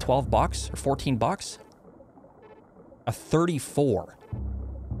it, like, 12 bucks or 14 bucks? A 34.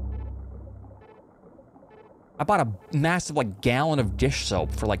 I bought a massive, like, gallon of dish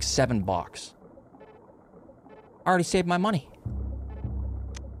soap for, like, 7 bucks. I already saved my money.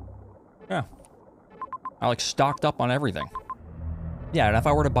 Yeah. I, like, stocked up on everything. Yeah, and if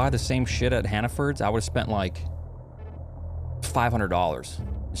I were to buy the same shit at Hannaford's, I would have spent, like, $500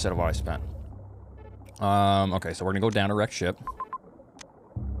 instead of what I spent. Okay, so we're gonna go down to Wrecked Ship.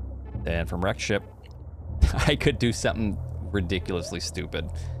 And from Wrecked Ship, I could do something ridiculously stupid,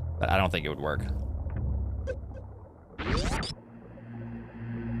 but I don't think it would work.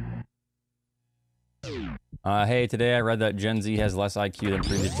 Hey, today I read that Gen Z has less IQ than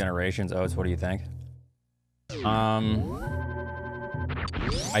previous generations. Oates, what do you think?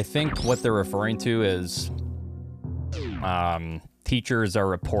 I think what they're referring to is teachers are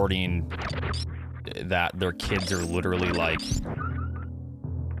reporting that their kids are literally like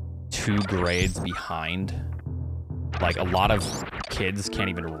 2 grades behind. Like, a lot of kids can't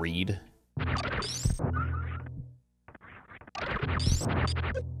even read.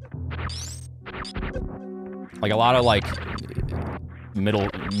 Like, a lot of, like,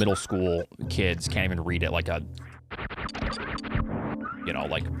 middle school kids can't even read it like a, you know,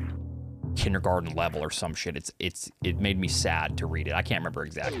 like, kindergarten level or some shit. It made me sad to read it. I can't remember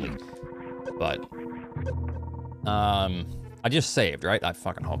exactly. But, I just saved, right? I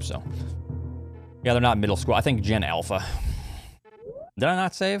fucking hope so. Yeah, they're not middle school. I think Gen Alpha. Did I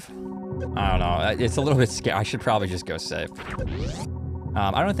not save? I don't know. It's a little bit scary. I should probably just go save.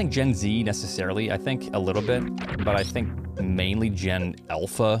 I don't think Gen Z necessarily. I think a little bit, but I think mainly Gen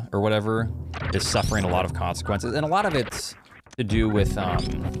Alpha or whatever is suffering a lot of consequences. And a lot of it's to do with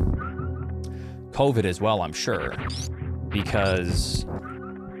COVID as well, I'm sure. Because,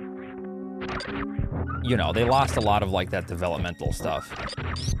 you know, they lost a lot of, like, that developmental stuff.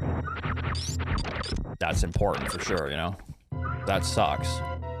 That's important for sure, you know? That sucks.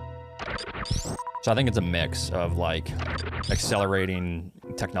 So I think it's a mix of, like, accelerating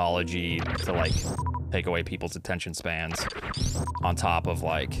technology to, like, take away people's attention spans on top of,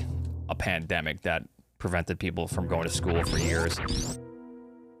 like, a pandemic that prevented people from going to school for years.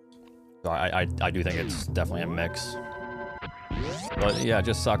 So I do think it's definitely a mix. But yeah, it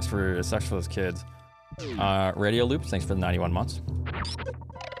just sucks for those kids. Radio Loops, thanks for the 91 months.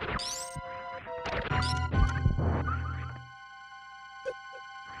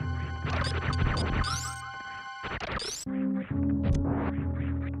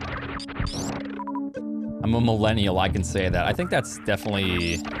 I'm a millennial, I can say that. I think that's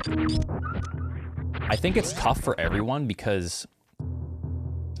definitely... I think it's tough for everyone because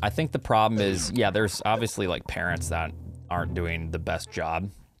I think the problem is, yeah, there's obviously like parents that aren't doing the best job.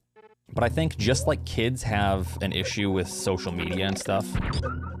 But I think just like kids have an issue with social media and stuff,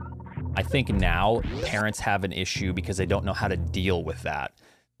 I think now parents have an issue because they don't know how to deal with that.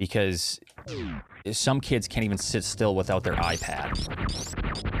 Because some kids can't even sit still without their iPad.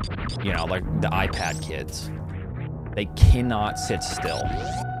 You know, like the iPad kids. They cannot sit still.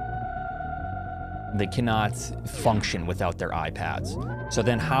 They cannot function without their iPads. So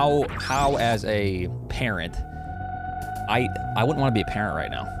then how as a parent, I wouldn't want to be a parent right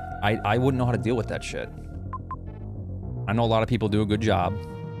now. I wouldn't know how to deal with that shit. I know a lot of people do a good job,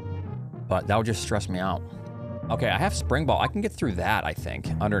 but that would just stress me out. Okay, I have spring ball. I can get through that, I think,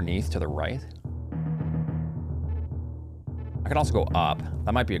 underneath to the right. I can also go up.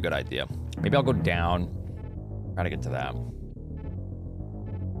 That might be a good idea. Maybe I'll go down, try to get to that.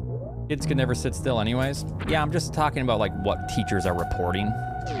 Kids can never sit still anyways. Yeah, I'm just talking about like what teachers are reporting.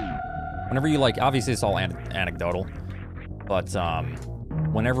 Whenever you like, obviously it's all anecdotal, but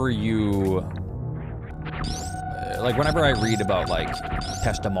whenever you, like whenever I read about like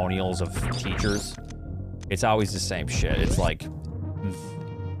testimonials of teachers, it's always the same shit. It's like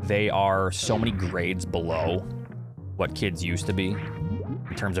they are so many grades below what kids used to be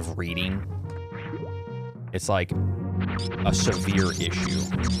in terms of reading. It's like a severe issue.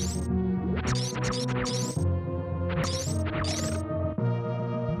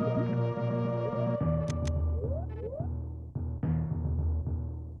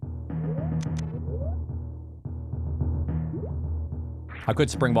 I could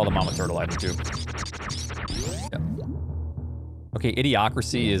springball the mama turtle, I do too. Yep. Okay,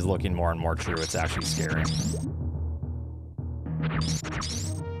 Idiocracy is looking more and more true. It's actually scary.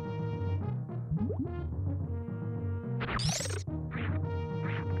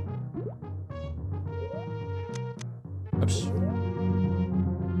 Oops.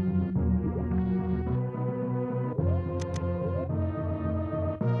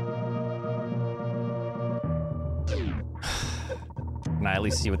 Can I at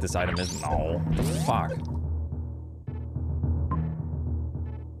least see what this item is? No. What the fuck?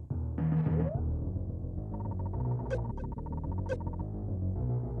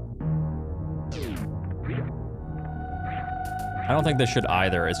 I don't think this should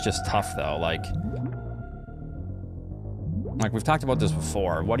either. It's just tough though. Like we've talked about this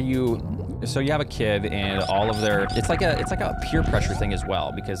before. What do you, so you have a kid and all of their, it's like a peer pressure thing as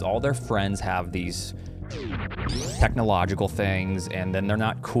well, because all their friends have these technological things and then they're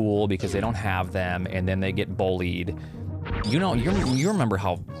not cool because they don't have them and then they get bullied. You know, you remember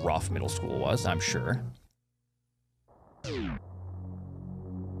how rough middle school was, I'm sure.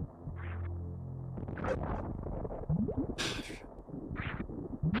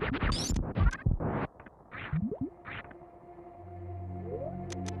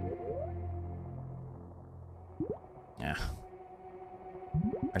 Yeah.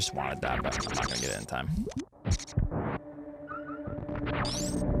 I just wanted that, but I'm not gonna get it in time.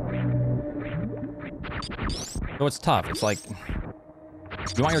 So it's tough. It's like,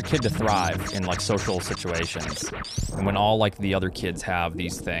 you want your kid to thrive in like social situations. And when all like the other kids have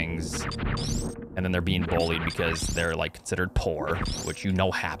these things, and then they're being bullied because they're like considered poor, which you know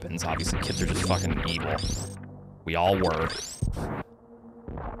happens. Obviously, kids are just fucking evil. We all were.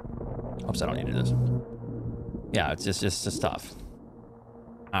 Oops, I don't need to do this. Yeah, it's just tough.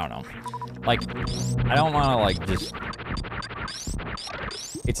 I don't know. Like, I don't want to like just.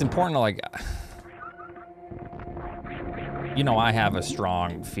 It's important to like. You know, I have a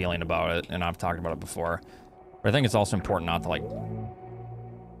strong feeling about it, and I've talked about it before. But I think it's also important not to like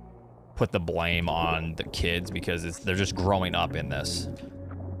put the blame on the kids because they're just growing up in this.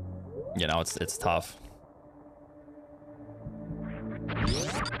 You know, it's tough.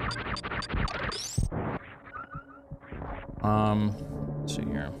 Let's see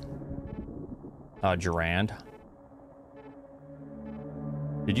here. Durand.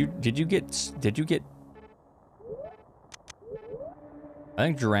 Did you get I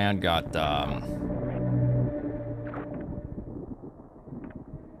think Durand got come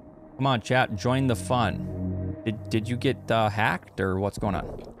on, chat, join the fun. Did you get hacked or what's going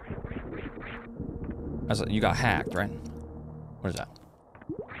on? You got hacked, right? What is that?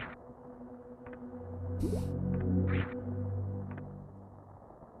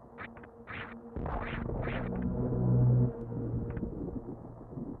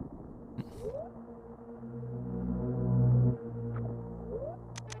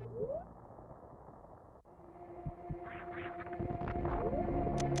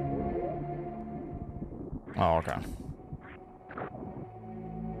 Oh, okay.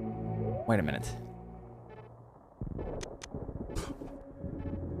 Wait a minute.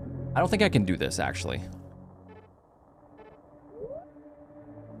 I don't think I can do this, actually.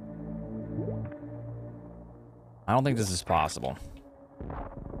 I don't think this is possible.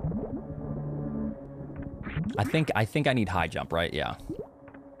 I think I need high jump, right? Yeah.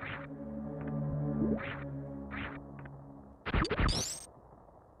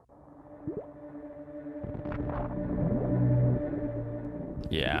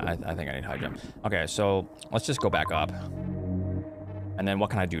 Yeah, I think I need high jump. Okay, so let's just go back up. And then what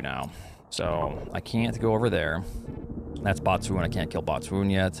can I do now? So I can't go over there. That's Botswoon. I can't kill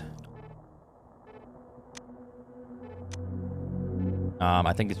Botswoon yet.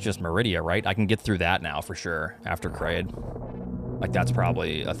 I think it's just Meridia, right? I can get through that now for sure after Kraid. Like, that's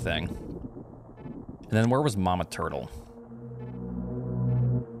probably a thing. And then where was Mama Turtle?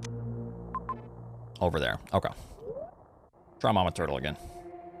 Over there. Okay. Try Mama Turtle again.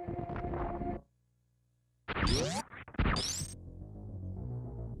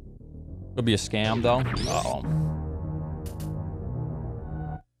 Could be a scam, though. Uh-oh.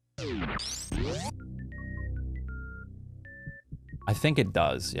 I think it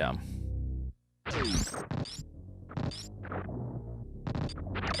does, yeah.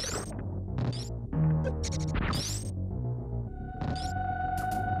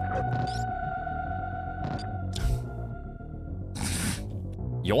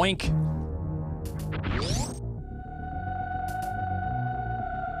 Yoink.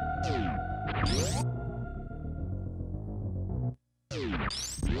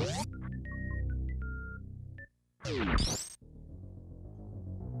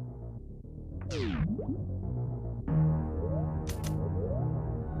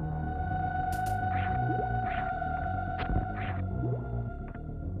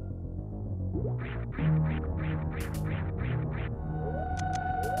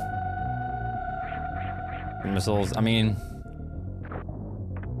 Missiles, I mean...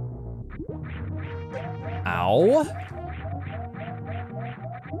 Ow?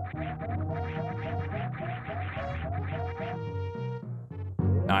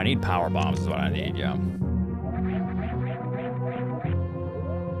 No, I need power bombs is what I need, yeah. I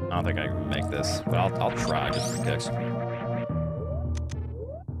don't think I can make this, but I'll try just for kicks.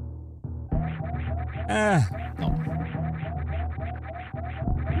 No.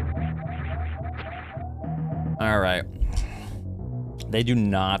 All right. They do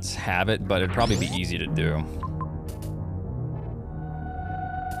not have it, but it'd probably be easy to do.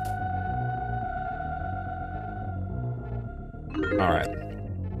 All right.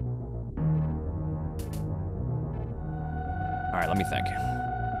 All right, let me think.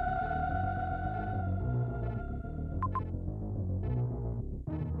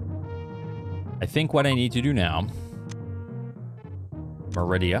 I think what I need to do now,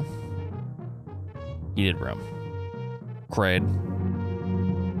 Meridia, heated room, Kraid.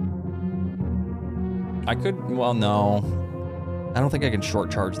 I could, well, no. I don't think I can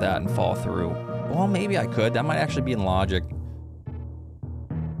short charge that and fall through. Well, maybe I could. That might actually be in logic.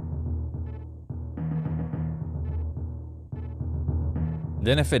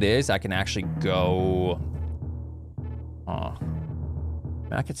 Then if it is, I can actually go...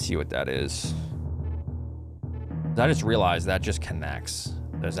 I could see what that is. I just realized that just connects.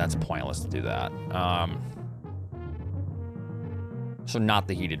 That's pointless to do that. So not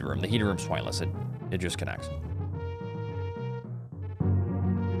the heated room. The heated room's pointless. It just connects.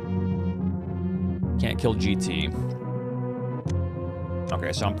 Can't kill GT.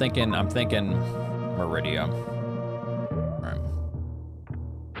 Okay, so I'm thinking Meridia. All right.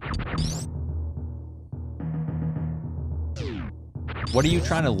 What are you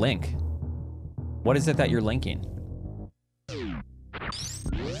trying to link? What is it that you're linking?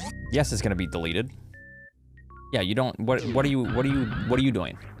 Yes, it's gonna be deleted. Yeah, you don't. What are you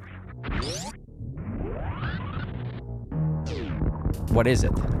doing? What is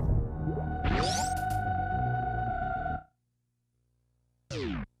it?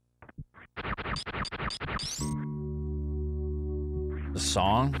 The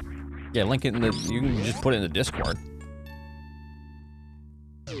song? Yeah, link it in the. You can just put it in the Discord.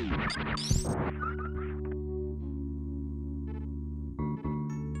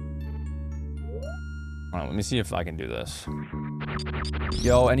 Alright, let me see if I can do this.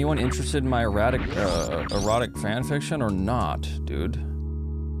 Yo, anyone interested in my erotic fanfiction or not, dude?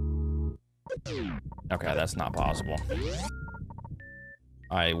 Okay, that's not possible.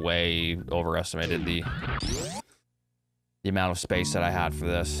 I way overestimated the amount of space that I had for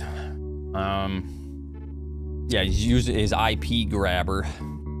this. Yeah, he's used his IP grabber.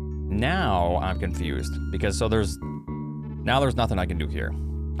 Now I'm confused because there's nothing I can do here.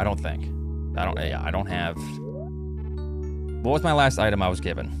 I don't think. I don't have. What was my last item I was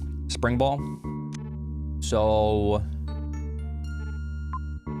given? Spring ball. So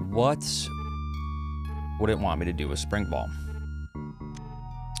what would it want me to do with spring ball?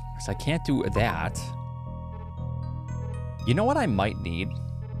 Because I can't do that. You know what I might need?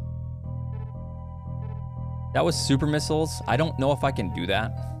 That was super missiles. I don't know if I can do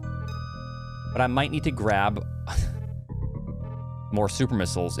that. But I might need to grab more super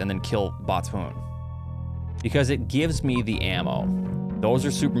missiles and then kill Bottoon. Because it gives me the ammo. Those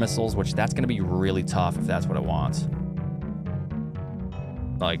are super missiles, which that's going to be really tough if that's what it wants.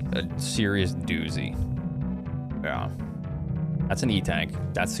 Like a serious doozy. Yeah. That's an E-tank.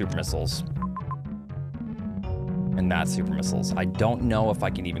 That's super missiles. And that's super missiles. I don't know if I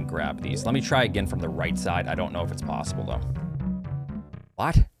can even grab these. Let me try again from the right side. I don't know if it's possible, though.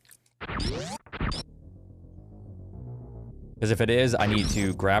 What? Because if it is, I need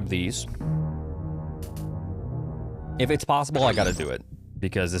to grab these. If it's possible, I gotta do it.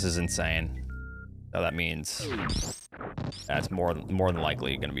 Because this is insane. So that means that's more than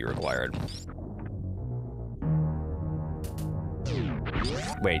likely gonna be required.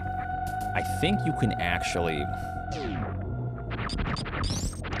 Wait. I think you can actually...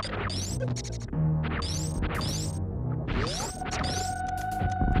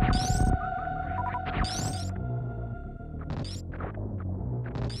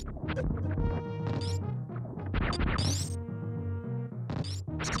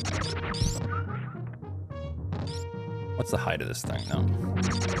 What's the height of this thing now?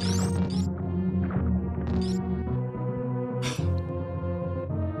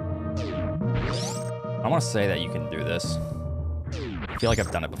 I want to say that you can do this. I feel like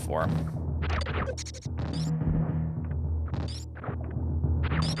I've done it before.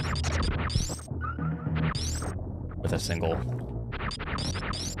 With a single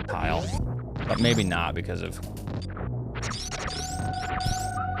tile. But maybe not because of...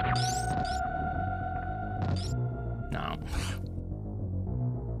 No.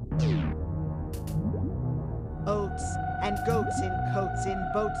 Oats and goats in coats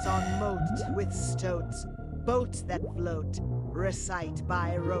in boats on moat with stoats. Boats that float, recite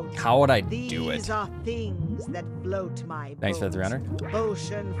by rote. How would I do it? These are things that float my Thanks for boat. the 300.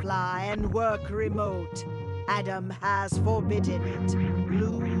 Ocean fly and work remote. Adam has forbidden it.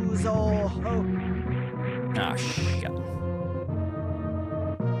 Lose all hope. Ah, shit.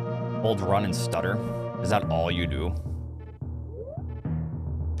 Hold run and stutter. Is that all you do?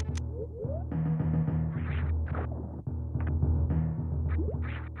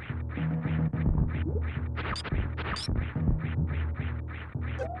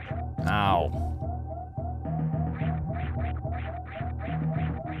 Ow.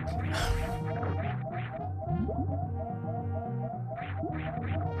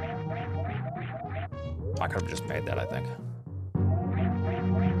 I could have just made that, I think.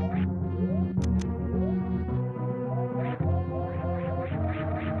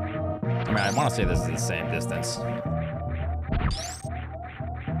 I mean, I want to say this is the same distance.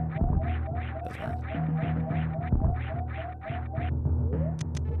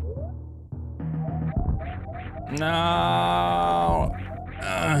 No.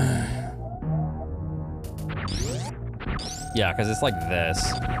 Yeah, because it's like this.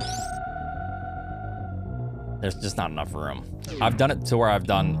 There's just not enough room. I've done it to where I've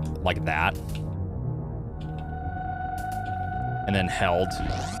done like that. And then held.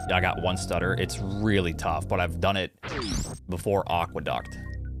 Yeah, I got one stutter. It's really tough, but I've done it before Aqueduct.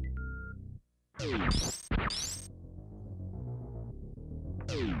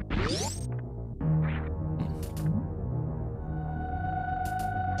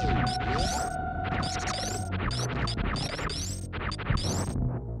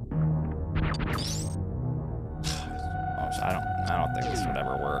 I don't think this would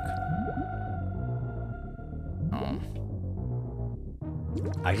ever work.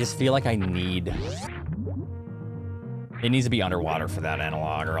 I just feel like I need... It needs to be underwater for that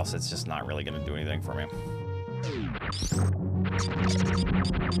analog, or else it's just not really going to do anything for me.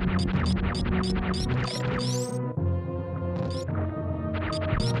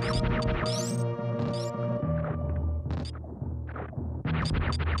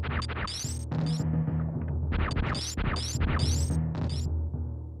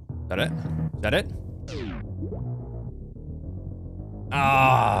 Is that it? Is that it?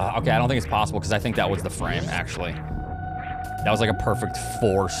 Ah, okay, I don't think it's possible because I think that was the frame, actually. That was like a perfect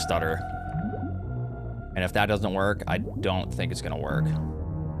 4 stutter. And if that doesn't work, I don't think it's gonna work.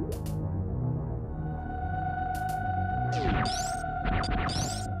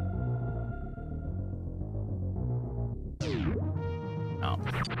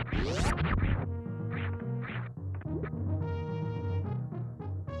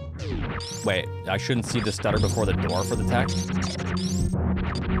 Wait, I shouldn't see the stutter before the door for the text?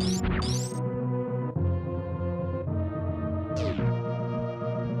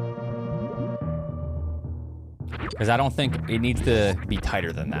 Because I don't think it needs to be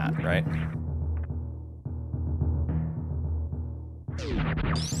tighter than that, right?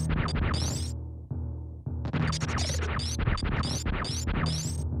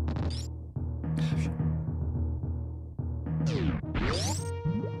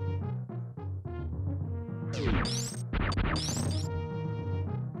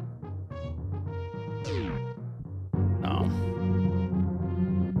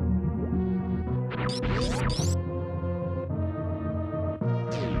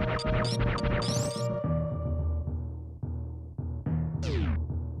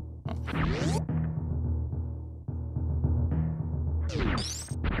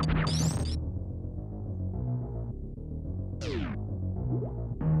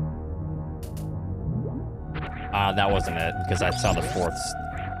 That wasn't it, because I saw the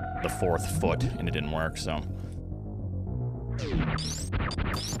fourth foot and it didn't work, so.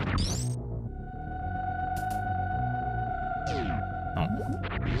 Oh.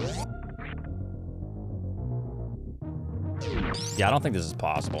 Yeah, I don't think this is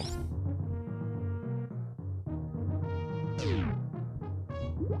possible.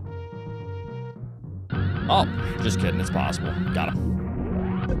 Oh, just kidding, it's possible. Got him.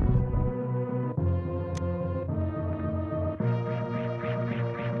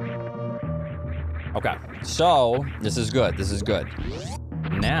 Okay, so this is good. This is good.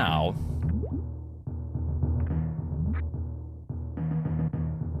 Now,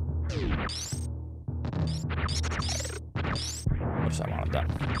 oops, I want it done.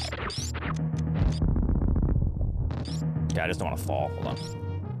 Yeah, I just don't want to fall. Hold on.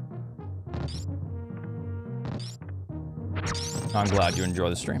 I'm glad you enjoy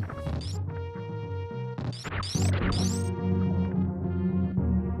the stream.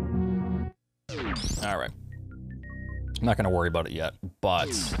 All right. I'm not going to worry about it yet, but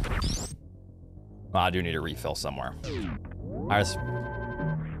I do need a refill somewhere. I just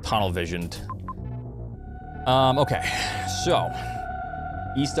tunnel visioned. Okay, so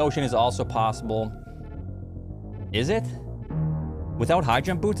East Ocean is also possible. Is it? Without high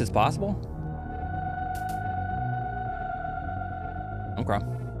jump boots, it's possible? Okay.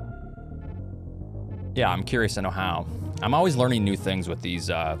 Yeah, I'm curious to know how. I'm always learning new things with these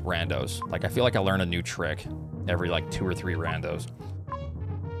randos. Like, I feel like I learn a new trick every, like, 2 or 3 randos.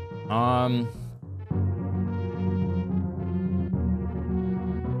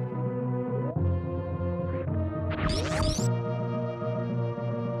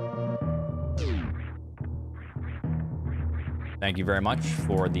 Thank you very much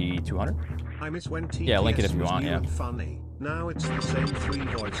for the 200. I miss when TTS yeah, link it if you want, yeah. Funny. Now it's the same 3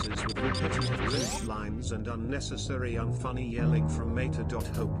 voices with repetitive cringe lines and unnecessary unfunny yelling from Meta.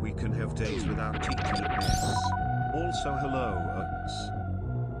 Hope we can have days without TTS. Also, hello, Oats.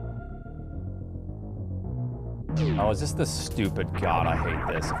 Oh, is this the stupid? God, I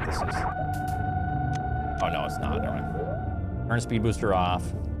hate this. If this is. Oh no, it's not. Never mind. Turn speed booster off.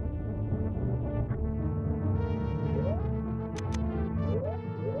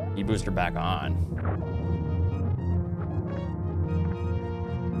 Speed booster back on.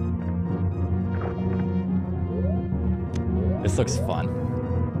 This looks fun.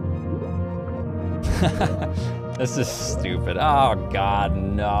 This is stupid. Oh God,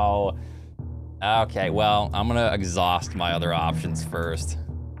 no. Okay, well, I'm gonna exhaust my other options first.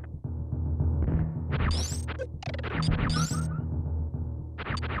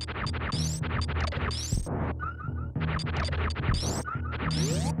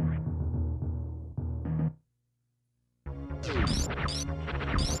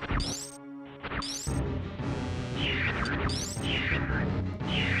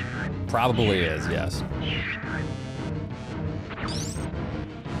 Probably is, yes.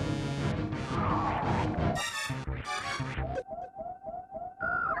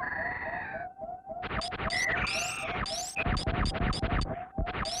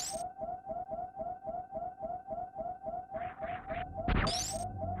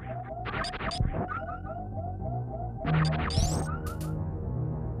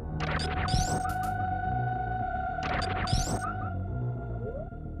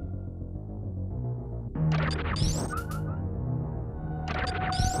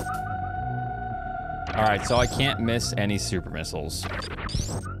 All right, so I can't miss any super missiles. I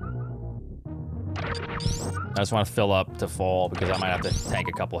just want to fill up to full because I might have to tank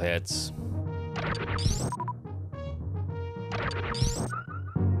a couple hits.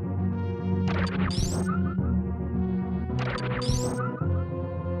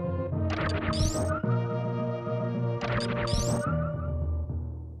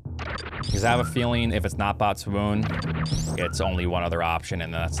 Because I have a feeling if it's not Bot Swoon, it's only one other option,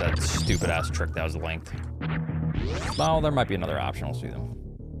 and that's that stupid ass trick that was linked. Well, there might be another option. We'll see them.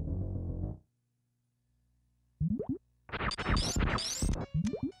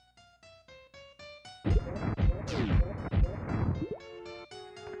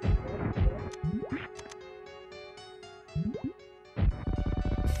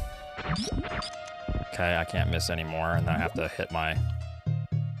 Okay, I can't miss anymore, and then I have to hit my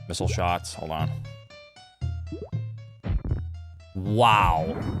missile shots. Hold on.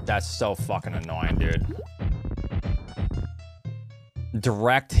 Wow, that's so fucking annoying, dude.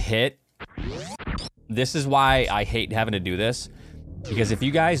 Direct hit. This is why I hate having to do this, because if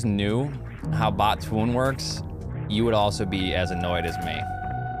you guys knew how Bot Swoon works, you would also be as annoyed as me.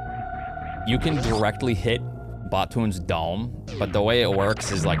 You can directly hit Bot Swoon's dome, but the way it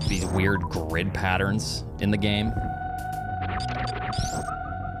works is like these weird grid patterns in the game.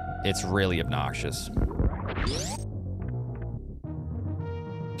 It's really obnoxious.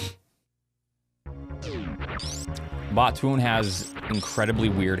 Bot Swoon has incredibly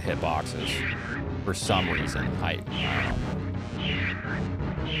weird hitboxes for some reason. I don't know.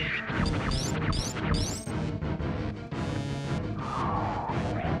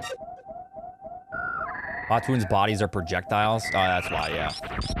 Bot Swoon's bodies are projectiles? Oh, that's why, yeah.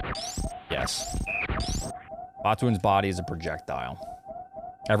 Yes. Bot Swoon's body is a projectile.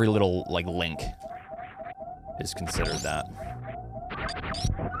 Every little, like, link is considered that.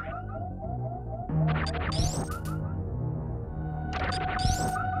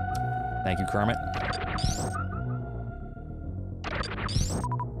 Thank you, Kermit.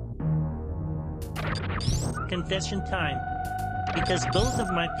 Confession time. Because both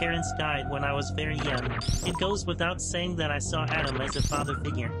of my parents died when I was very young, it goes without saying that I saw Adam as a father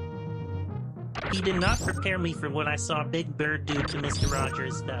figure. He did not prepare me for what I saw Big Bird do to Mr.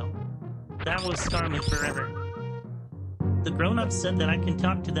 Rogers, though. That will scar me forever. The grown-ups said that I can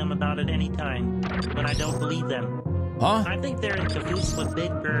talk to them about it any time, but I don't believe them. Huh? I think they're in cahoots with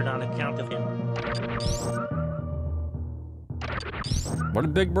Big Bird on account of him. What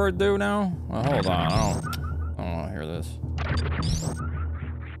did Big Bird do now? Well, hold on. I don't want to hear this.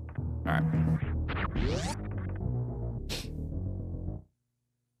 All right.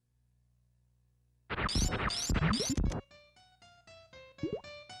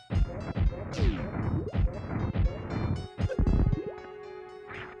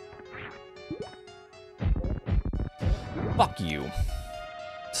 Fuck you.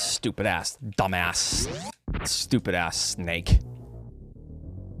 Stupid ass, dumbass, stupid ass snake.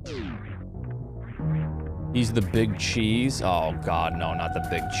 He's the big cheese. Oh god, no, not the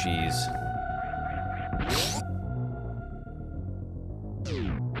big cheese.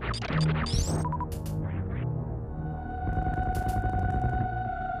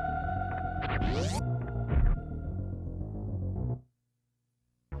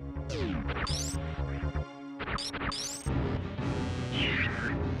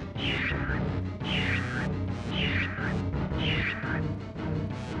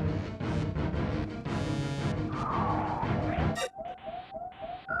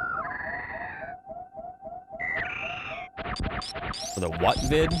 For the what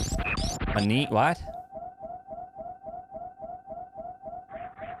vid? A neat what?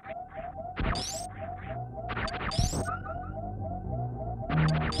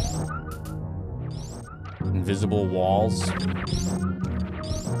 Invisible walls.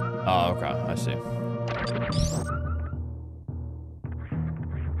 Oh, okay, I see.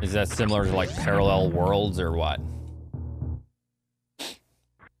 Is that similar to like parallel worlds or what?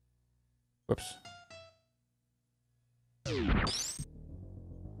 Whoops.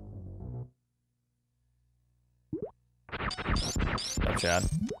 What's up, Chad?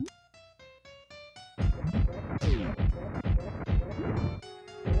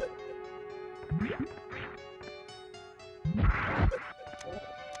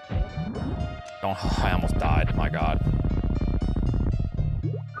 Oh, I almost died. My god.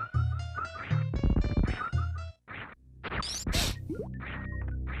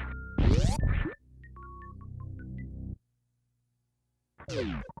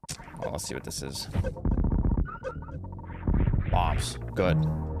 Well, let's see what this is. Bombs. Good.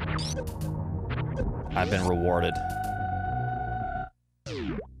 I've been rewarded.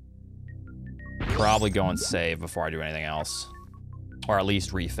 Probably go and save before I do anything else. Or at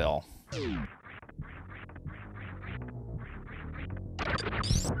least refill.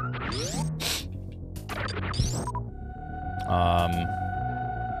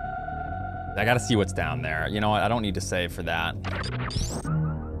 I gotta see what's down there. You know what? I don't need to save for that.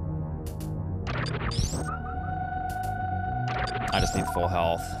 I just need full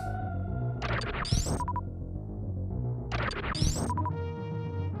health.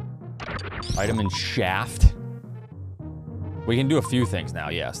 Vitamin shaft. We can do a few things now.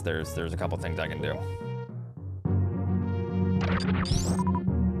 Yes, there's a couple things I can do.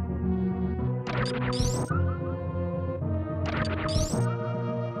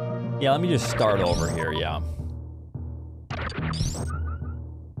 Yeah, let me just start over here. Yeah.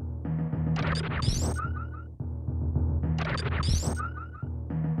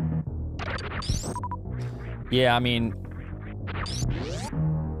 Yeah, I mean,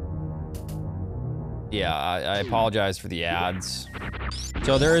 yeah, I apologize for the ads.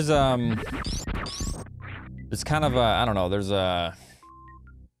 So there's it's kind of a, I don't know, there's a,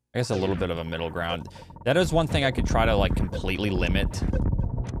 I guess a little bit of a middle ground. That is one thing I could try to like completely limit.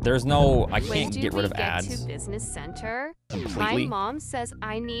 There's no, I can't get rid of ads. When do we get to business center? Completely. My mom says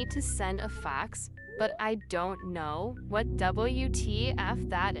I need to send a fax, but I don't know what WTF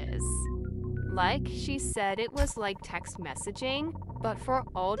that is. Like, she said it was like text messaging, but for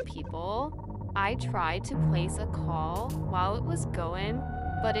old people. I tried to place a call while it was going,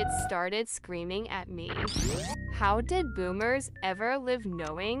 but it started screaming at me. How did boomers ever live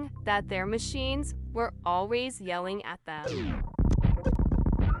knowing that their machines were always yelling at them?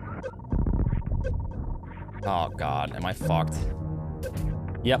 Oh God, am I fucked?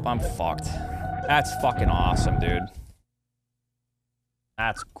 Yep, I'm fucked. That's fucking awesome, dude.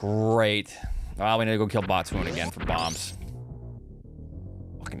 That's great. Well, we need to go kill Botswoon again for bombs.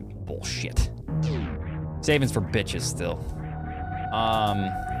 Fucking bullshit. Savings for bitches still.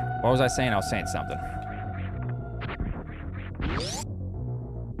 What was I saying? I was saying something.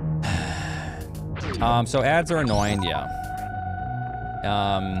 So ads are annoying, yeah.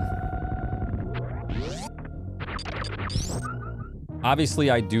 Obviously,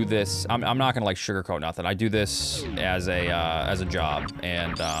 I do this. I'm not gonna like sugarcoat nothing. I do this as a job,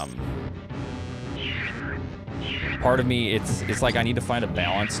 and part of me, it's like I need to find a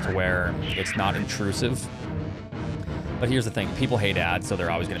balance to where it's not intrusive. But here's the thing: people hate ads, so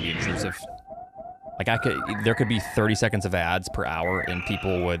they're always gonna be intrusive. Like there could be 30 seconds of ads per hour, and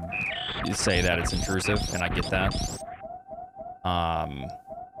people would say that it's intrusive, and I get that.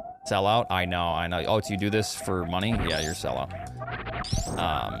 Sellout? I know. Oh, so you do this for money? Yeah, you're sellout.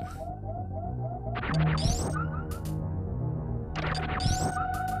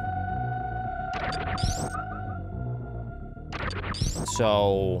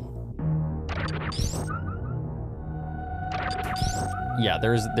 So yeah,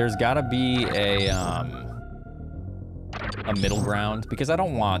 there's gotta be a middle ground, because I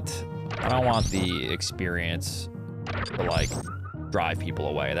don't want the experience to like drive people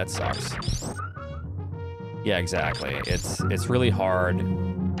away. That sucks. Yeah, exactly. It's really hard.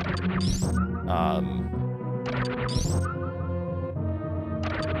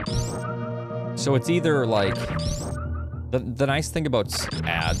 So it's either like the nice thing about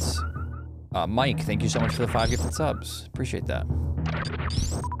ads. Mike, thank you so much for the 5 gifted subs. Appreciate that.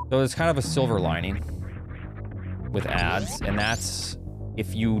 So there's kind of a silver lining with ads, and that's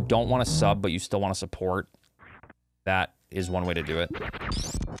if you don't want to sub but you still want to support. That is one way to do it.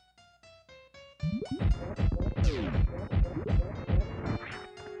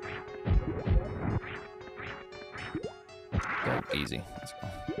 Go easy. Let's go.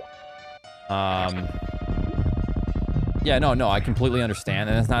 Yeah, no, I completely understand,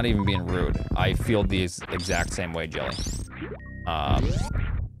 and it's not even being rude. I feel the exact same way, Jelly.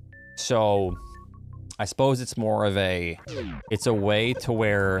 So I suppose it's more of it's a way to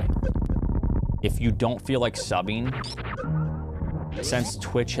where if you don't feel like subbing, since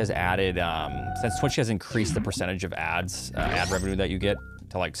Twitch has added, since Twitch has increased the percentage of ads, ad revenue that you get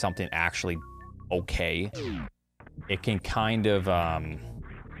to like something actually okay, it can kind of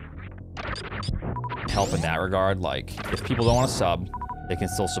help in that regard. Like, if people don't want to sub, they can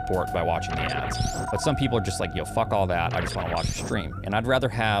still support by watching the ads. But some people are just like, yo, fuck all that, I just want to watch a stream. And I'd rather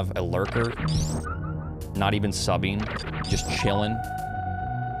have a lurker, not even subbing, just chilling,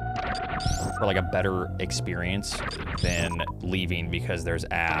 for like a better experience than leaving because there's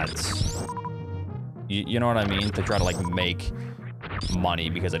ads. You know what I mean? To try to like make money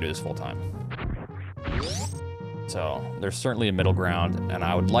because I do this full time. So there's certainly a middle ground, and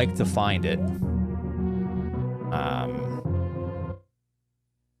I would like to find it.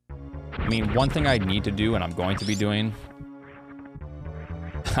 I mean, one thing I need to do, and I'm going to be doing,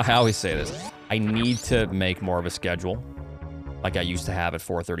 I always say this, I need to make more of a schedule like I used to have at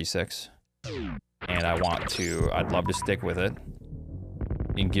 436. And I'd love to stick with it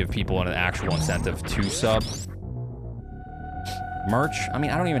and give people an actual incentive to sub. Merch? I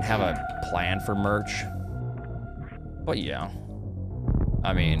mean, I don't even have a plan for merch. But yeah.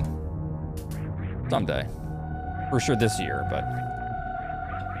 I mean, someday. For sure this year, but...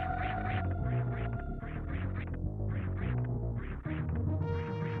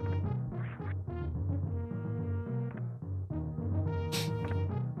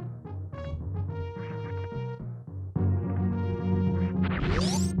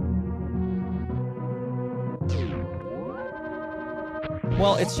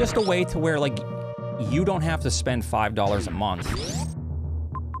 Well, it's just a way to where, like, you don't have to spend $5 a month.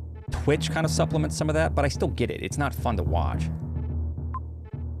 Twitch kind of supplements some of that, but I still get it. It's not fun to watch.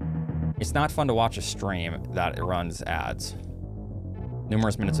 It's not fun to watch a stream that it runs ads.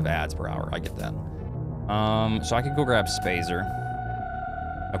 Numerous minutes of ads per hour. I get that. So I could go grab Spazer.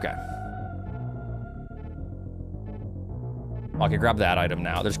 Okay. Well, I could grab that item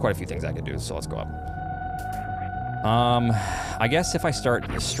now. There's quite a few things I could do, so let's go up. I guess if I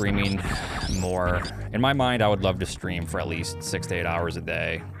start streaming more, in my mind, I would love to stream for at least 6 to 8 hours a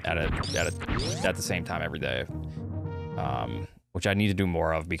day at the same time every day. Which I need to do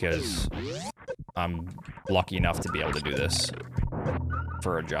more of because I'm lucky enough to be able to do this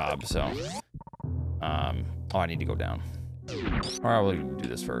for a job, so. Oh, I need to go down. Or I will do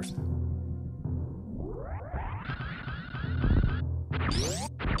this first.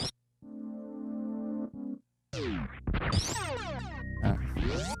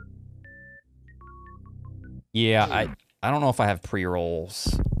 Yeah, I don't know if I have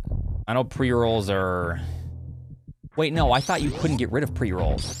pre-rolls. I know pre-rolls are... Wait, no, I thought you couldn't get rid of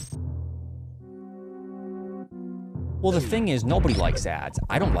pre-rolls. Well, the thing is, nobody likes ads.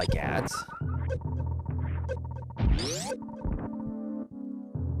 I don't like ads.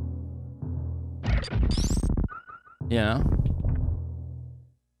 You know?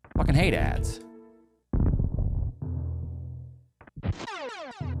 Fucking hate ads.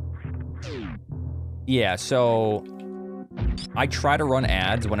 Yeah, so I try to run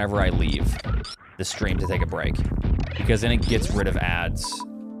ads whenever I leave the stream to take a break, because then it gets rid of ads.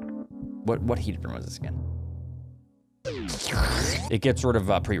 What heated room was this again? It gets rid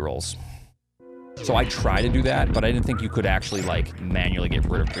of pre-rolls. So I try to do that, but I didn't think you could actually like manually get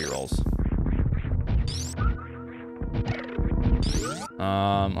rid of pre-rolls.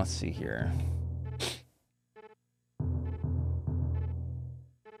 Let's see here.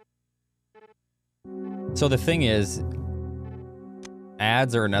 So the thing is,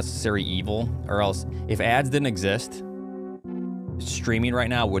 ads are a necessary evil, or else if ads didn't exist, streaming right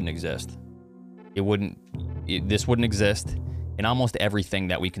now wouldn't exist. This wouldn't exist, and almost everything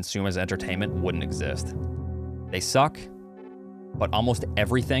that we consume as entertainment wouldn't exist. They suck, but almost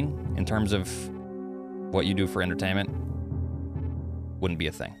everything in terms of what you do for entertainment wouldn't be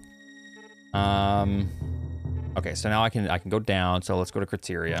a thing. Okay, so now I can go down, so let's go to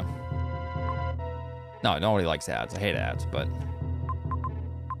criteria. No, nobody likes ads. I hate ads, but...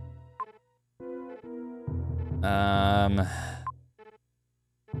 No.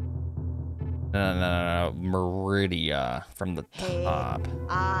 Meridia from the top.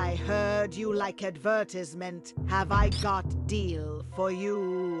 I heard you like advertisement. Have I got deal for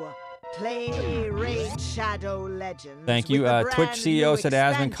you? Play Raid Shadow Legends. Thank you. Twitch CEO said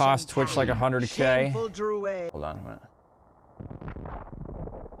admin cost Twitch like 100K. Hold on a minute.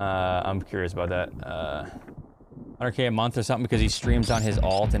 I'm curious about that. 100K a month or something because he streams on his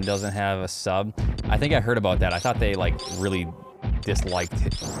alt and doesn't have a sub. I think I heard about that. I thought they like really disliked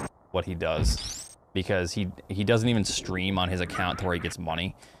what he does because he doesn't even stream on his account to where he gets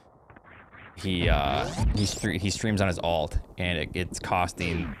money. He streams on his alt and it's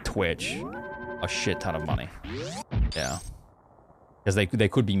costing Twitch a shit ton of money. Yeah, because they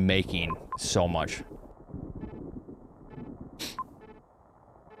could be making so much.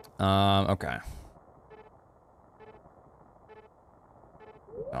 Okay.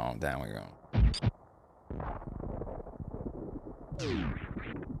 Oh, down we go.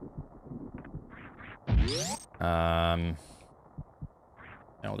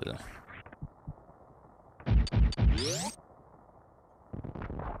 I'll do that.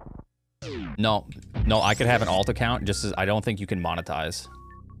 No, I could have an alt account, just as I don't think you can monetize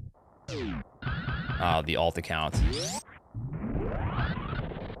the alt account.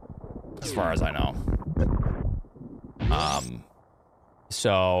 As far as I know.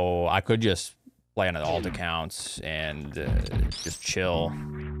 So I could just play on an alt accounts and just chill.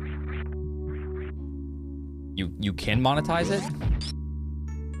 You can monetize it?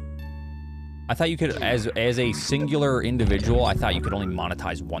 I thought you could, as a singular individual, I thought you could only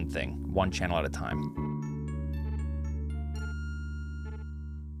monetize one thing, one channel at a time.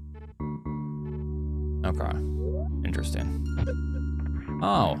 Okay, interesting.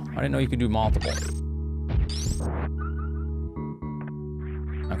 Oh, I didn't know you could do multiple.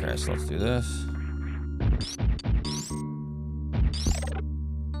 Okay, so let's do this.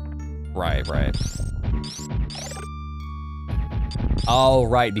 Right. Oh,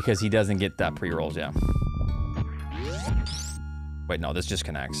 right, because he doesn't get that pre-rolls, yeah. Wait, no, this just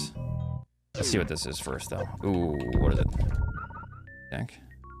connects. Let's see what this is first, though. Ooh, what is it? Tank.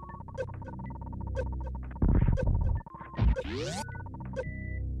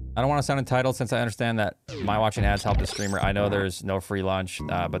 I don't want to sound entitled since I understand that my watching ads help the streamer. I know there's no free lunch,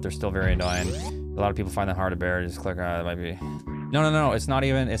 but they're still very annoying. A lot of people find that hard to bear. Just click on it, might be. No. It's not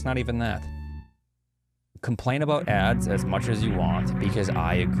even that. Complain about ads as much as you want because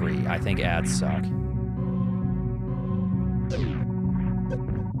I agree. I think ads suck.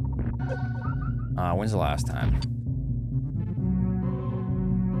 When's the last time?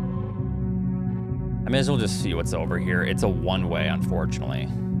 I may as well just see what's over here. It's a one-way, unfortunately.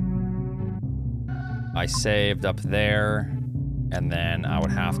 I saved up there, and then I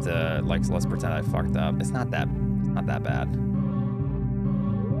would have to, like, let's pretend I fucked up. It's not that bad.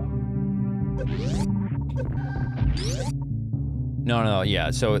 No,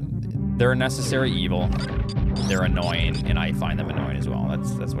 yeah, so they're a necessary evil. They're annoying, and I find them annoying as well.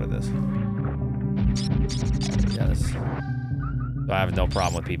 That's what it is. Yeah, so I have no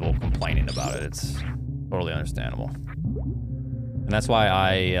problem with people complaining about it. It's totally understandable. And that's why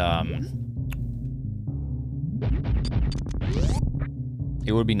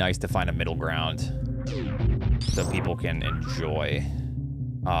it would be nice to find a middle ground so people can enjoy.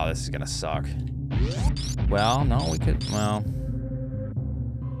 Oh, this is gonna suck. Well, no, we could, well.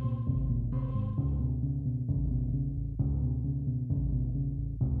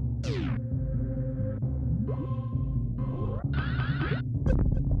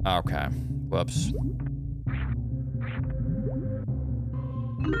 Okay, whoops.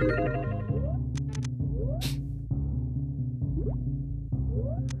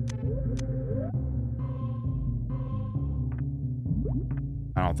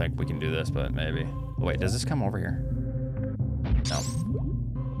 I don't think we can do this, but maybe. Wait, does this come over here? No.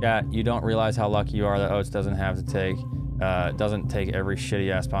 Yeah, you don't realize how lucky you are that Oats doesn't have to take, doesn't take every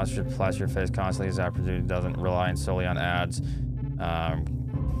shitty ass sponsorship to flash your face constantly, as opportunity doesn't rely solely on ads.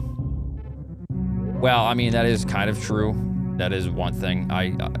 Well, I mean, that is kind of true. That is one thing.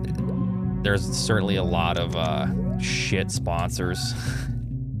 There's certainly a lot of shit sponsors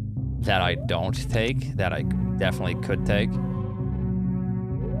that I don't take, that I definitely could take.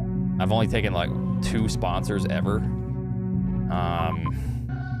 I've only taken like 2 sponsors ever.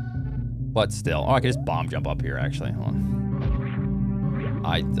 But still. Oh, I could just bomb jump up here, actually. Hold on.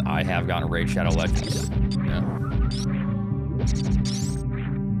 I have gotten Raid Shadow Legends. Yeah.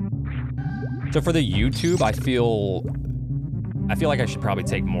 So for the YouTube, I feel like I should probably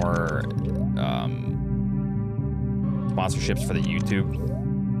take more sponsorships for the YouTube.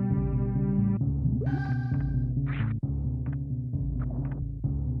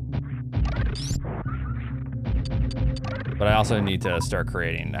 But I also need to start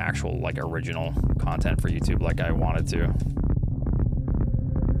creating actual, like, original content for YouTube like I wanted to.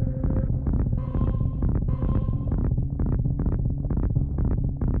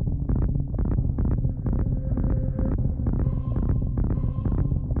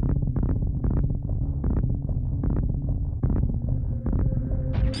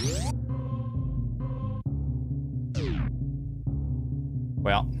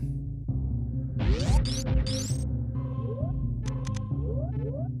 Well.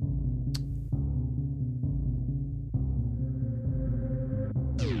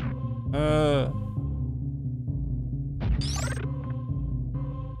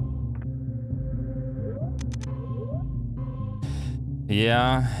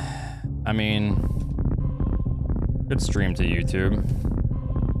 Yeah, I mean, good stream to YouTube.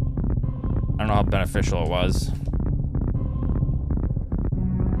 I don't know how beneficial it was.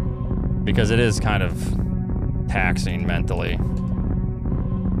 Because it is kind of taxing mentally.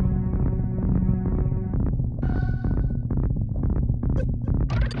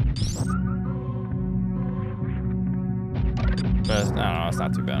 But I don't know, it's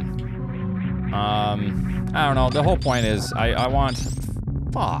not too bad. I don't know, the whole point is I want...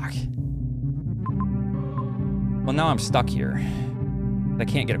 Fuck. Well, now I'm stuck here. I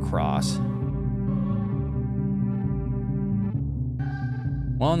can't get across.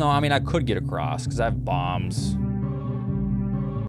 Well, no, I mean, I could get across, because I have bombs.